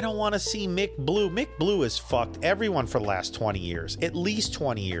I don't want to see Mick Blue. Mick Blue has fucked everyone for the last 20 years, at least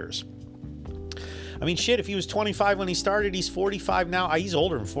 20 years. I mean, shit, if he was 25 when he started, he's 45 now. He's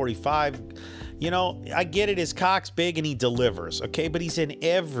older than 45. You know, I get it, his cock's big and he delivers, okay? But he's in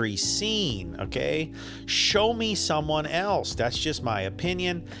every scene, okay? Show me someone else. That's just my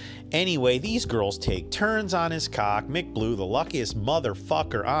opinion. Anyway, these girls take turns on his cock. Mick Blue, the luckiest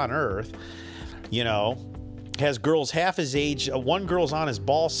motherfucker on earth, you know, has girls half his age. One girl's on his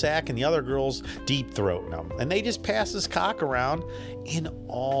ball sack and the other girl's deep throating him. And they just pass his cock around in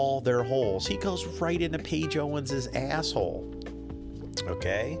all their holes. He goes right into Paige Owens' asshole.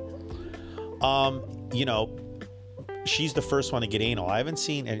 Okay? You know, she's the first one to get anal. I haven't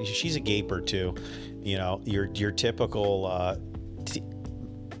seen, and she's a gaper too. You know, your typical,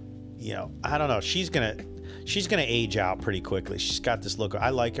 you know, I don't know. She's gonna age out pretty quickly. She's got this look. I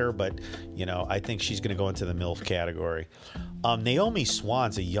like her, but you know, I think she's gonna go into the MILF category. Naomi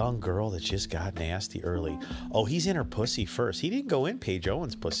Swan's a young girl that just got nasty early. Oh, he's in her pussy first. He didn't go in Paige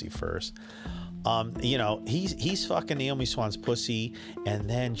Owens' pussy first. You know, he's fucking Naomi Swan's pussy, and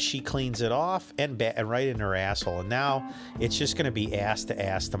then she cleans it off and right in her asshole. And now it's just going to be ass to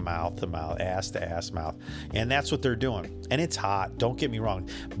ass to mouth, ass to ass, mouth. And that's what they're doing. And it's hot. Don't get me wrong.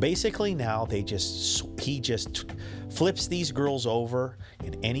 Basically now he just flips these girls over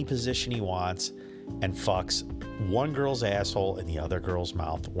in any position he wants and fucks one girl's asshole in the other girl's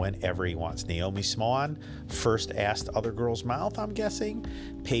mouth whenever he wants. Naomi Swan first asked other girl's mouth, I'm guessing.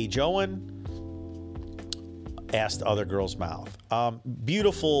 Paige Owens asked other girl's mouth.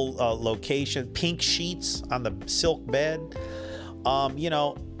 Beautiful location, pink sheets on the silk bed. You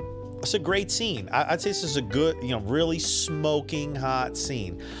know, it's a great scene. I'd say this is a good, you know, really smoking hot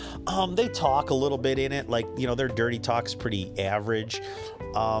scene. They talk a little bit in it, like, you know, their dirty talk's pretty average,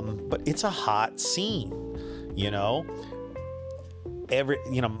 but it's a hot scene, you know.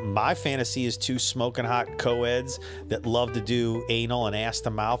 You know, my fantasy is two smoking hot co-eds that love to do anal and ass to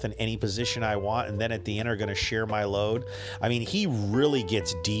mouth in any position I want, and then at the end are going to share my load. I mean, he really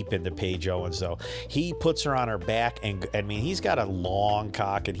gets deep into Paige Owens, though. He puts her on her back, and I mean, he's got a long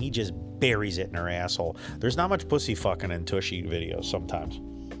cock, and he just buries it in her asshole. There's not much pussy fucking in Tushy videos sometimes.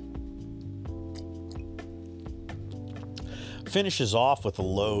 Finishes off with a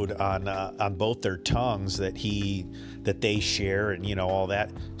load on both their tongues that they share, and you know, all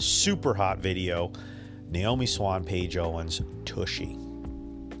that. Super hot video. Naomi Swan, Paige Owens, Tushy.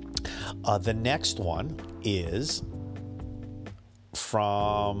 The next one is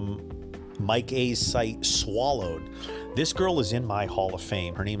from Mike A's site, Swallowed. This girl is in my Hall of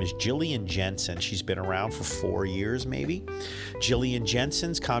Fame. Her name is Jillian Jensen. She's been around for 4 years, maybe. Jillian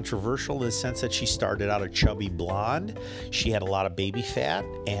Jensen's controversial in the sense that she started out a chubby blonde. She had a lot of baby fat,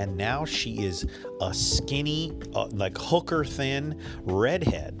 and now she is a skinny, like hooker thin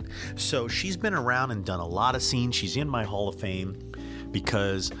redhead. So she's been around and done a lot of scenes. She's in my Hall of Fame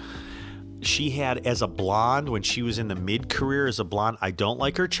because she had, as a blonde, when she was in the mid-career as a blonde, I don't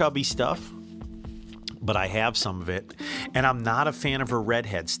like her chubby stuff, but I have some of it. And I'm not a fan of her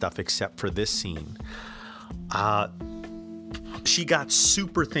redhead stuff except for this scene. She got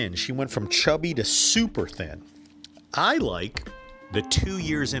super thin. She went from chubby to super thin. I like the 2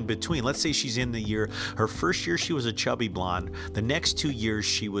 years in between. Let's say she's in the year, her first year she was a chubby blonde. The next 2 years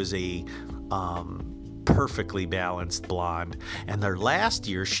she was a perfectly balanced blonde. And their last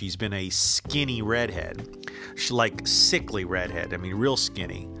year she's been a skinny redhead. She like sickly redhead. I mean, real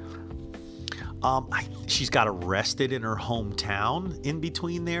skinny. She's got arrested in her hometown in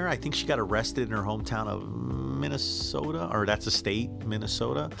between there. I think she got arrested in her hometown of Minnesota, or that's a state,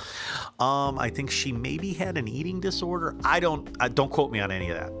 Minnesota. I think she maybe had an eating disorder. Don't quote me on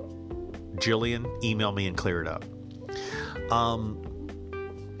any of that. Jillian, email me and clear it up.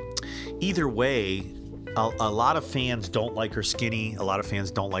 Either way, a lot of fans don't like her skinny. A lot of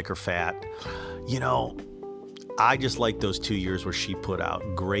fans don't like her fat. You know, I just like those 2 years where she put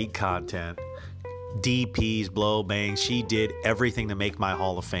out great content. DPs, blow bangs. She did everything to make my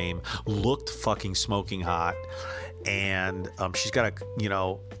Hall of Fame. Looked fucking smoking hot, and she's got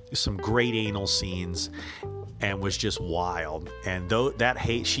some great anal scenes, and was just wild. And though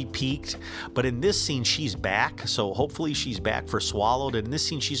she peaked, but in this scene she's back. So hopefully she's back for Swallowed. And in this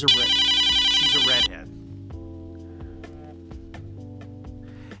scene she's a redhead.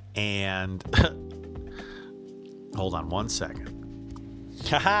 And hold on one second.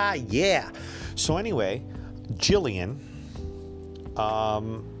 Haha, yeah. So anyway, Jillian,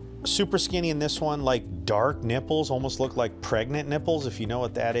 super skinny in this one, like dark nipples, almost look like pregnant nipples, if you know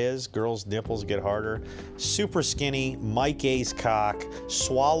what that is. Girls' nipples get harder. Super skinny, Mike A's cock,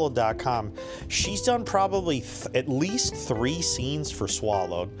 Swallowed.com. She's done probably at least 3 scenes for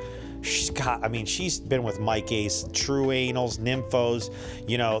Swallowed. She's been with Mike A's, True Anals, Nymphos.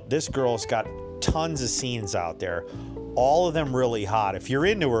 You know, this girl's got tons of scenes out there. All of them really hot. If you're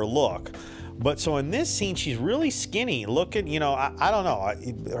into her look. But so in this scene, she's really skinny. Looking, you know, I don't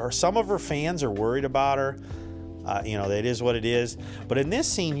know. Some of her fans are worried about her. You know, it is what it is. But in this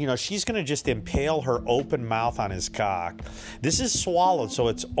scene, you know, she's going to just impale her open mouth on his cock. This is Swallowed, so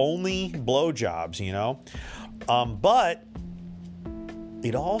it's only blowjobs, you know. But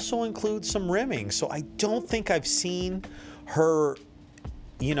it also includes some rimming. So I don't think I've seen her,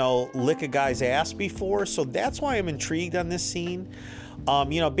 you know, lick a guy's ass before. So that's why I'm intrigued on this scene.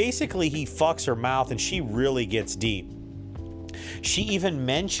 You know, basically he fucks her mouth and she really gets deep. She even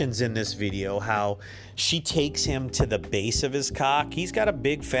mentions in this video how she takes him to the base of his cock. He's got a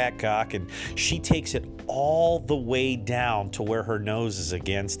big fat cock, and she takes it all the way down to where her nose is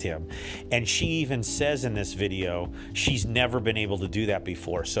against him. And she even says in this video she's never been able to do that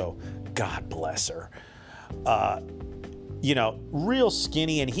before. So God bless her. You know, real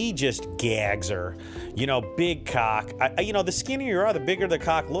skinny, and he just gags her. You know, big cock. You know, the skinnier you are, the bigger the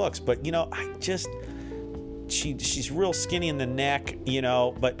cock looks. But, you know, she's real skinny in the neck, you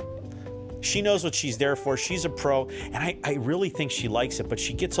know, but she knows what she's there for. She's a pro, and I really think she likes it, but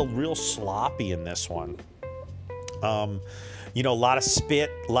she gets a real sloppy in this one. You know, a lot of spit,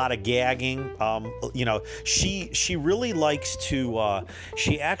 a lot of gagging. You know, she really likes to,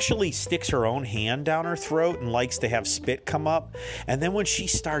 she actually sticks her own hand down her throat and likes to have spit come up. And then when she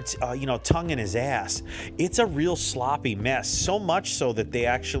starts, you know, tonguing his ass, it's a real sloppy mess. So much so that they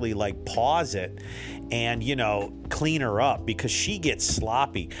actually like pause it and, you know, clean her up because she gets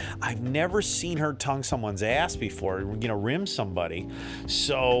sloppy. I've never seen her tongue someone's ass before, you know, rim somebody.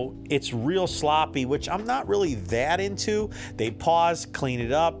 So it's real sloppy, which I'm not really that into. They pause, clean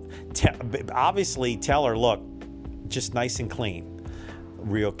it up, obviously tell her, look, just nice and clean.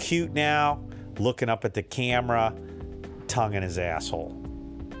 Real cute now, looking up at the camera, tongue in his asshole.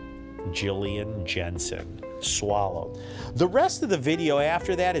 Jillian Jensen. Swallowed. The rest of the video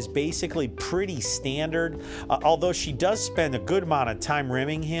after that is basically pretty standard, although she does spend a good amount of time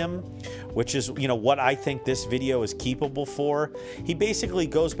rimming him, which is, you know, what I think this video is capable for. He basically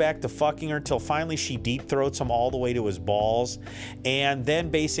goes back to fucking her till finally she deep throats him all the way to his balls, and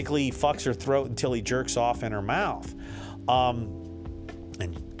then basically fucks her throat until he jerks off in her mouth.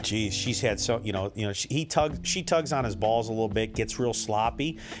 And geez, she's had so, you know, she tugs on his balls a little bit, gets real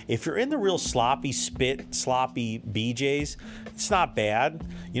sloppy. If you're in the real sloppy spit, sloppy BJs, it's not bad.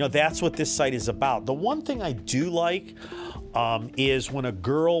 You know, that's what this site is about. The one thing I do like is when a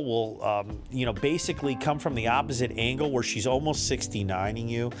girl will, you know, basically come from the opposite angle where she's almost 69ing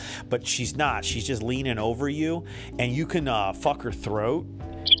you, but she's not. She's just leaning over you, and you can fuck her throat.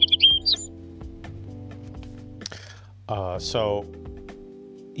 So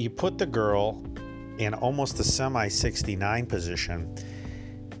you put the girl in almost the semi-69 position,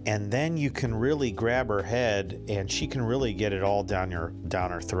 and then you can really grab her head, and she can really get it all down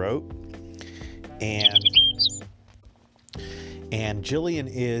her throat. And Jillian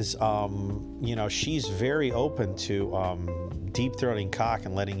is, you know, she's very open to deep throating cock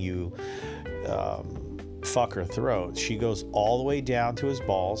and letting you fuck her throat. She goes all the way down to his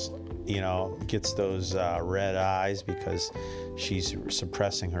balls. You know, gets those red eyes because she's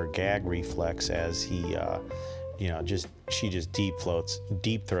suppressing her gag reflex as he, you know, she just deep throats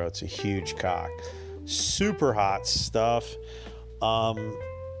a huge cock. Super hot stuff.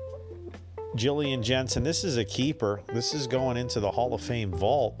 Jillian Jensen, this is a keeper. This is going into the Hall of Fame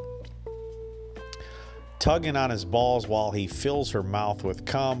vault. Tugging on his balls while he fills her mouth with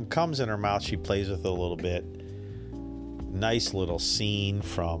cum. Comes in her mouth, she plays with it a little bit. Nice little scene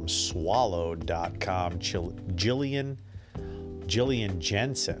from swallowed.com. Jillian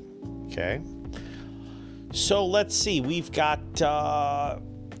Jensen. Okay. So let's see. We've got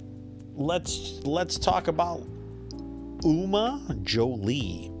let's talk about Uma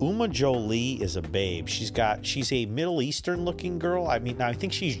Jolie. Uma Jolie is a babe. She's a Middle Eastern looking girl. I mean, I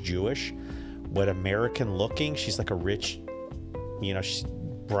think she's Jewish, but American looking. She's like a rich, you know, she's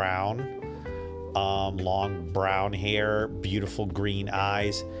brown. Long brown hair, beautiful green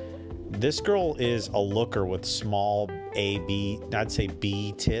eyes. This girl is a looker with small I'd say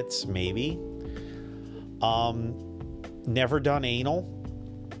B tits, maybe. Never done anal.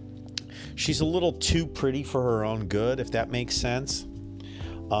 She's a little too pretty for her own good, if that makes sense.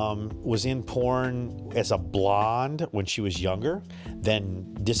 Was in porn as a blonde when she was younger,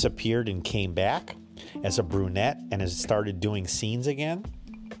 then disappeared and came back as a brunette and has started doing scenes again.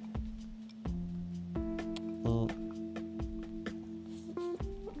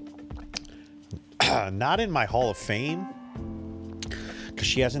 Not in my Hall of Fame because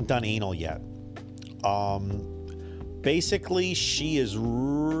she hasn't done anal yet. Basically, she is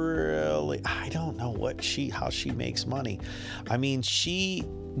really, I don't know how she makes money. I mean, she's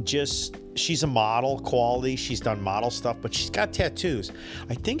a model quality. She's done model stuff, but she's got tattoos.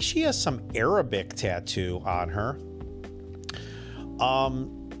 I think she has some Arabic tattoo on her.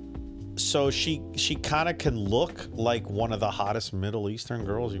 So she kind of can look like one of the hottest Middle Eastern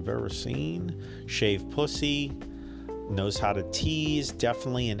girls you've ever seen. Shaved pussy, knows how to tease.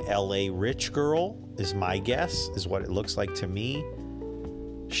 Definitely an LA rich girl is my guess, is what it looks like to me.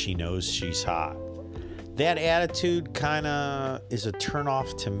 She knows she's hot. That attitude kind of is a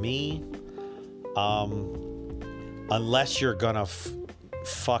turnoff to me. Unless you're gonna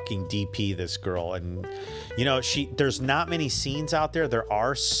fucking DP this girl. And you know, there's not many scenes out there. There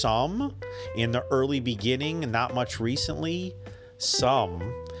are some in the early beginning and not much recently, some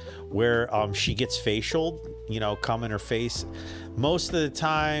where she gets facial, you know, cum in her face. Most of the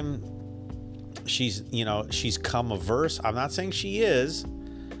time she's cum averse. I'm not saying she is,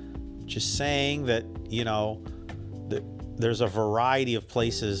 just saying that, you know, there's a variety of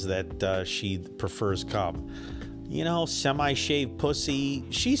places that she prefers cum. You know, semi-shaved pussy.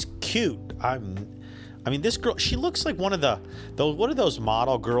 She's cute. I mean, this girl, she looks like one of what are those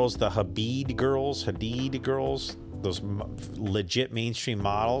model girls, the Hadid girls, those legit mainstream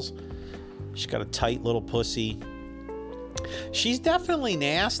models. She's got a tight little pussy. She's definitely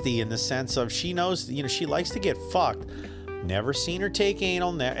nasty in the sense of she knows, you know, she likes to get fucked. Never seen her take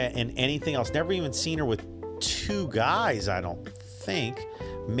anal and anything else. Never even seen her with two guys, I don't think.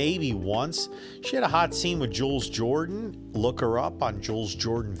 Maybe once. She had a hot scene with Jules Jordan. Look her up on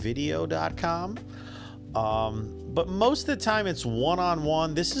JulesJordanVideo.com. But most of the time it's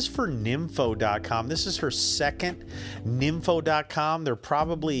one-on-one. This is for Nympho.com. This is her second Nympho.com. They're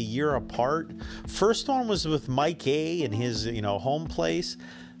probably a year apart. First one was with Mike A in his, you know, home place.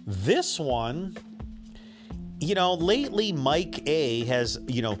 This one, you know, lately Mike A has,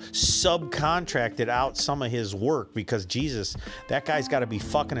 you know, subcontracted out some of his work because, Jesus, that guy's got to be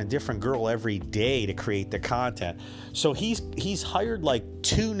fucking a different girl every day to create the content. So he's hired like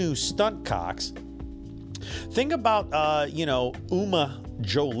 2 new stunt cocks. Thing about, you know, Uma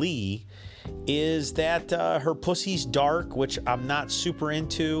Jolie is that her pussy's dark, which I'm not super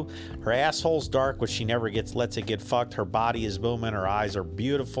into. Her asshole's dark, which she never lets it get fucked. Her body is booming. Her eyes are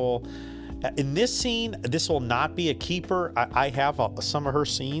beautiful. In this scene, this will not be a keeper. I have some of her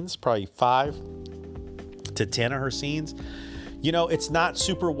scenes, probably 5 to 10 of her scenes. You know, it's not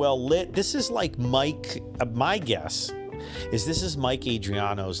super well lit. This is like Mike, my guess is this is Mike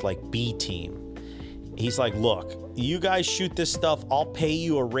Adriano's like B team. He's like, look, you guys shoot this stuff. I'll pay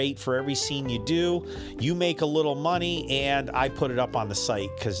you a rate for every scene you do. You make a little money and I put it up on the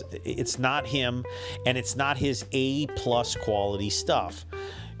site because it's not him and it's not his A+ quality stuff.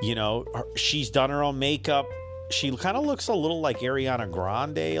 You know, she's done her own makeup. She kind of looks a little like Ariana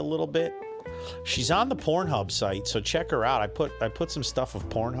Grande a little bit. She's on the Pornhub site, so check her out. I put some stuff of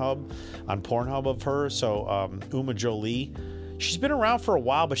Pornhub on Pornhub of her. So Uma Jolie, she's been around for a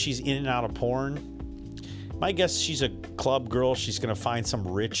while, but she's in and out of porn. My guess, she's a club girl. She's gonna find some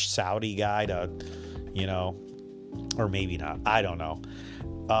rich Saudi guy to, you know, or maybe not. I don't know.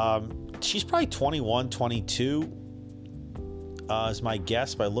 She's probably 21, 22. Is my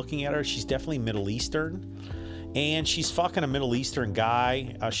guess by looking at her. She's definitely Middle Eastern, and she's fucking a Middle Eastern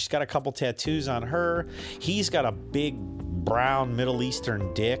guy. She's got a couple tattoos on her. He's got a big brown Middle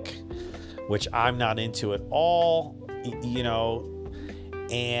Eastern dick, which I'm not into at all, you know,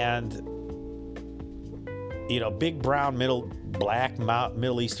 and, you know, big brown black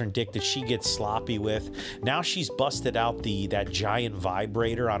Middle Eastern dick that she gets sloppy with. Now she's busted out that giant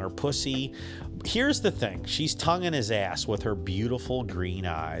vibrator on her pussy. Here's the thing. She's tonguing his ass with her beautiful green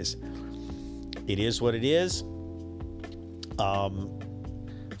eyes. It is what it is.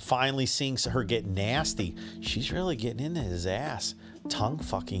 Finally seeing her get nasty. She's really getting into his ass. Tongue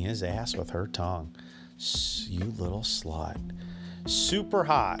fucking his ass with her tongue. You little slut. Super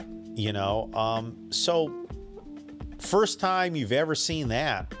hot, you know. So first time you've ever seen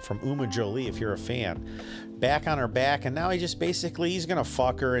that from Uma Jolie, if you're a fan. Back on her back, and now he's gonna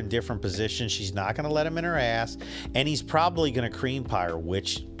fuck her in different positions. She's not gonna let him in her ass, and he's probably gonna cream pie her,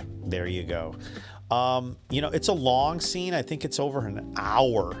 which, there you go. You know, it's a long scene. I think it's over an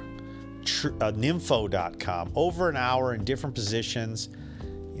hour. Nympho.com, over an hour in different positions.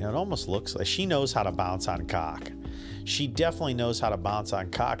 You know, it almost looks like she knows how to bounce on cock. She definitely knows how to bounce on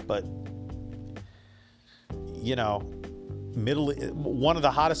cock, but, you know, one of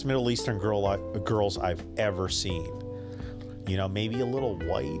the hottest Middle Eastern girls I've ever seen. You know, maybe a little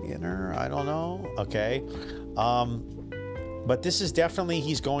white in her. I don't know. Okay. But this is definitely,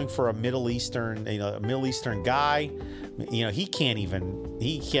 he's going for a Middle Eastern, you know, a Middle Eastern guy. You know, he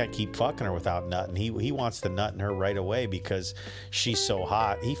can't keep fucking her without nutting. He wants to nut in her right away because she's so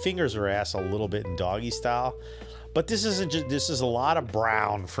hot. He fingers her ass a little bit in doggy style. But this is a lot of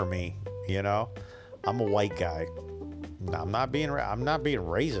brown for me, you know. I'm a white guy. I'm not being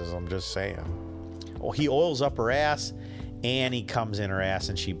racist. I'm just saying. Oh, he oils up her ass, and he comes in her ass,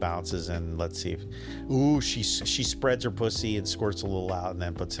 and she bounces. And let's see if, she spreads her pussy and squirts a little out, and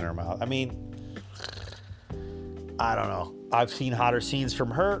then puts it in her mouth. I mean, I don't know. I've seen hotter scenes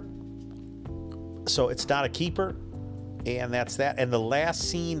from her, so it's not a keeper. And that's that. And the last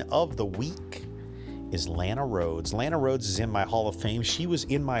scene of the week is Lana Rhoades. Lana Rhoades is in my Hall of Fame. She was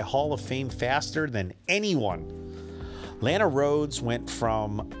in my Hall of Fame faster than anyone. Lana Rhoades went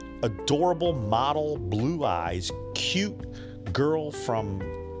from adorable model, blue eyes, cute girl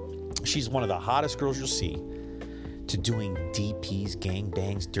she's one of the hottest girls you'll see, to doing DPs,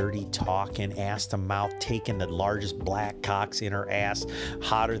 gangbangs, dirty talking, ass to mouth, taking the largest black cocks in her ass,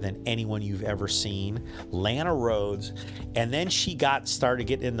 hotter than anyone you've ever seen. Lana Rhoades. And then she started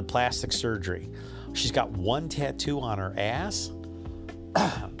getting into plastic surgery. She's got one tattoo on her ass.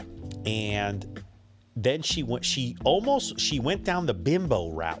 And then she went down the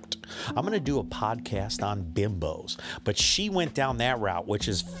bimbo route. I'm going to do a podcast on bimbos, but she went down that route, which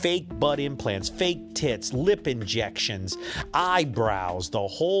is fake butt implants, fake tits, lip injections, eyebrows, the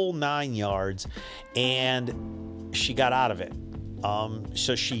whole 9 yards, and she got out of it.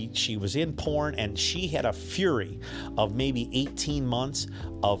 So she was in porn, and she had a fury of maybe 18 months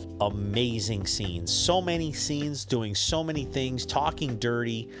of amazing scenes. So many scenes, doing so many things, talking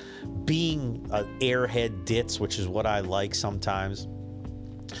dirty, being an airhead ditz, which is what I like sometimes.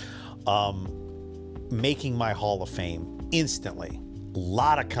 Making my Hall of Fame instantly. A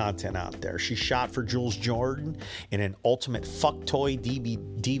lot of content out there. She shot for Jules Jordan in an Ultimate Fuck Toy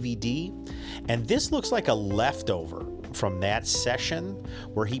DVD. And this looks like a leftover from that session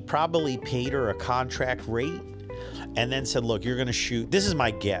where he probably paid her a contract rate and then said, look, you're going to shoot, this is my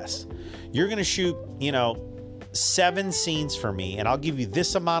guess, you're going to shoot, 7 scenes for me, and I'll give you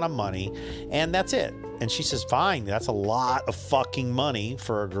this amount of money, and that's it. And she says, fine, that's a lot of fucking money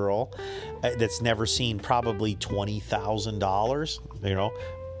for a girl that's never seen probably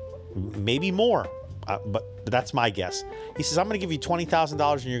 $20,000, maybe more, but that's my guess. He says, I'm going to give you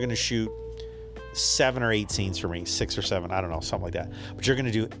 $20,000 and you're going to shoot 7 or 8 scenes for me, 6 or 7, I don't know, something like that. But you're going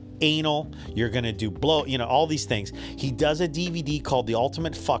to do anal, you're going to do blow, all these things. He does a DVD called The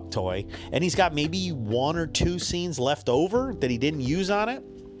Ultimate Fuck Toy, and he's got maybe 1 or 2 scenes left over that he didn't use on it.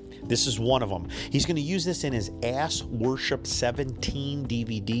 This is one of them. He's going to use this in his Ass Worship 17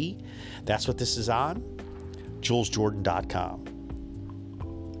 DVD. That's what this is on. JulesJordan.com.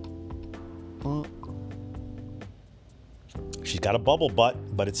 She's got a bubble butt,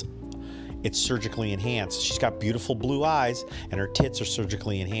 but it's surgically enhanced. She's got beautiful blue eyes, and her tits are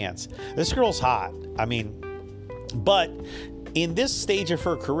surgically enhanced. This girl's hot. I mean, but in this stage of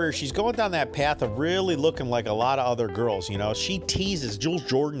her career, she's going down that path of really looking like a lot of other girls. She teases. Jules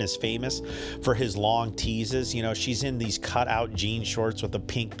Jordan is famous for his long teases. She's in these cutout jean shorts with a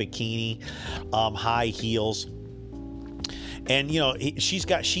pink bikini, high heels. And,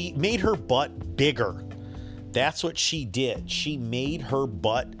 she made her butt bigger. That's what she did. She made her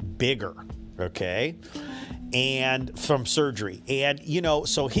butt bigger, okay? And from surgery. And,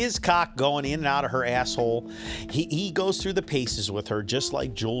 so his cock going in and out of her asshole, he goes through the paces with her just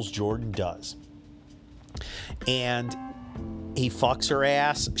like Jules Jordan does. And he fucks her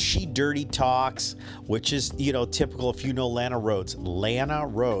ass. She dirty talks, which is, typical if you know Lana Rhoades. Lana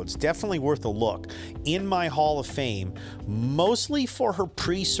Rhoades, definitely worth a look. In my Hall of Fame, mostly for her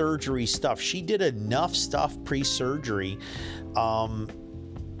pre-surgery stuff. She did enough stuff pre-surgery,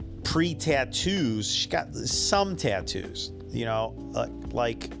 pre-tattoos. She got some tattoos,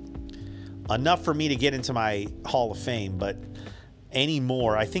 like enough for me to get into my Hall of Fame, but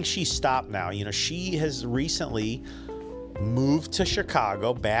anymore, I think she stopped now. She has recently moved to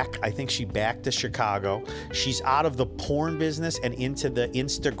Chicago, I think she back to Chicago. She's out of the porn business and into the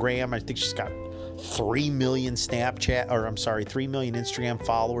Instagram. I think she's got 3 million 3 million Instagram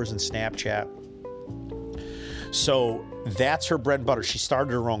followers in Snapchat. So that's her bread and butter. She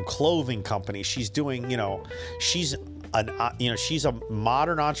started her own clothing company. She's doing, she's a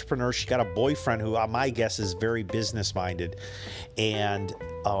modern entrepreneur. She got a boyfriend who, my guess, is very business minded, and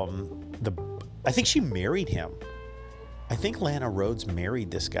I think she married him. I think Lana Rhoades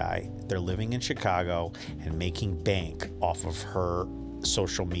married this guy. They're living in Chicago and making bank off of her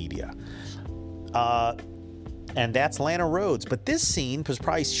social media. And that's Lana Rhoades. But this scene was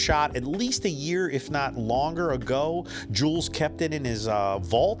probably shot at least a year, if not longer ago. Jules kept it in his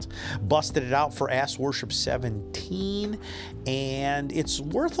vault, busted it out for Ass Worship 17, and it's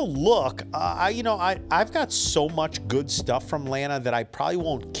worth a look. I've got so much good stuff from Lana that I probably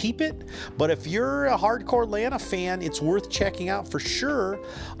won't keep it, but if you're a hardcore Lana fan, it's worth checking out for sure.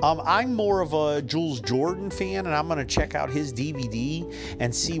 I'm more of a Jules Jordan fan, and I'm going to check out his DVD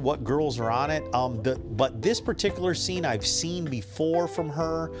and see what girls are on it. But this particular scene I've seen before from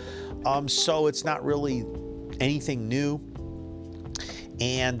her, so it's not really anything new.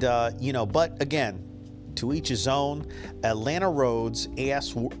 And but again, to each his own. Lana Rhoades,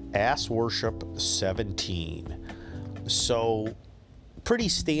 Ass Worship 17. So pretty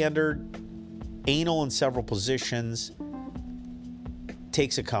standard. Anal in several positions.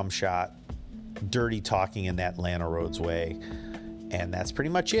 Takes a cum shot. Dirty talking in that Lana Rhoades way. And that's pretty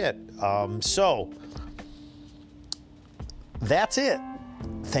much it. So that's it.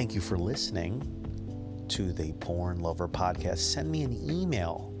 Thank you for listening to the Porn Lover Podcast. Send me an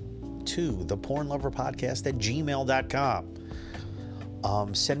email to thepornloverpodcast@gmail.com.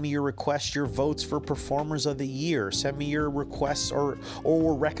 Send me your requests, your votes for Performers of the Year. Send me your requests or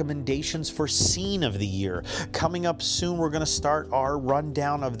recommendations for Scene of the Year. Coming up soon, we're going to start our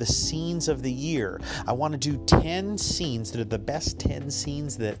rundown of the scenes of the year. I want to do 10 scenes that are the best 10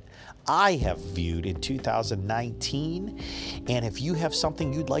 scenes that I have viewed in 2019. And if you have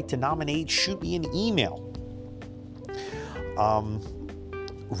something you'd like to nominate, shoot me an email.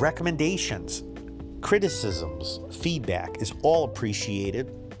 Recommendations, criticisms, feedback is all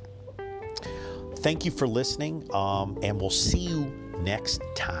appreciated. Thank you for listening, and we'll see you next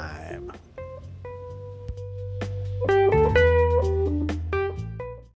time.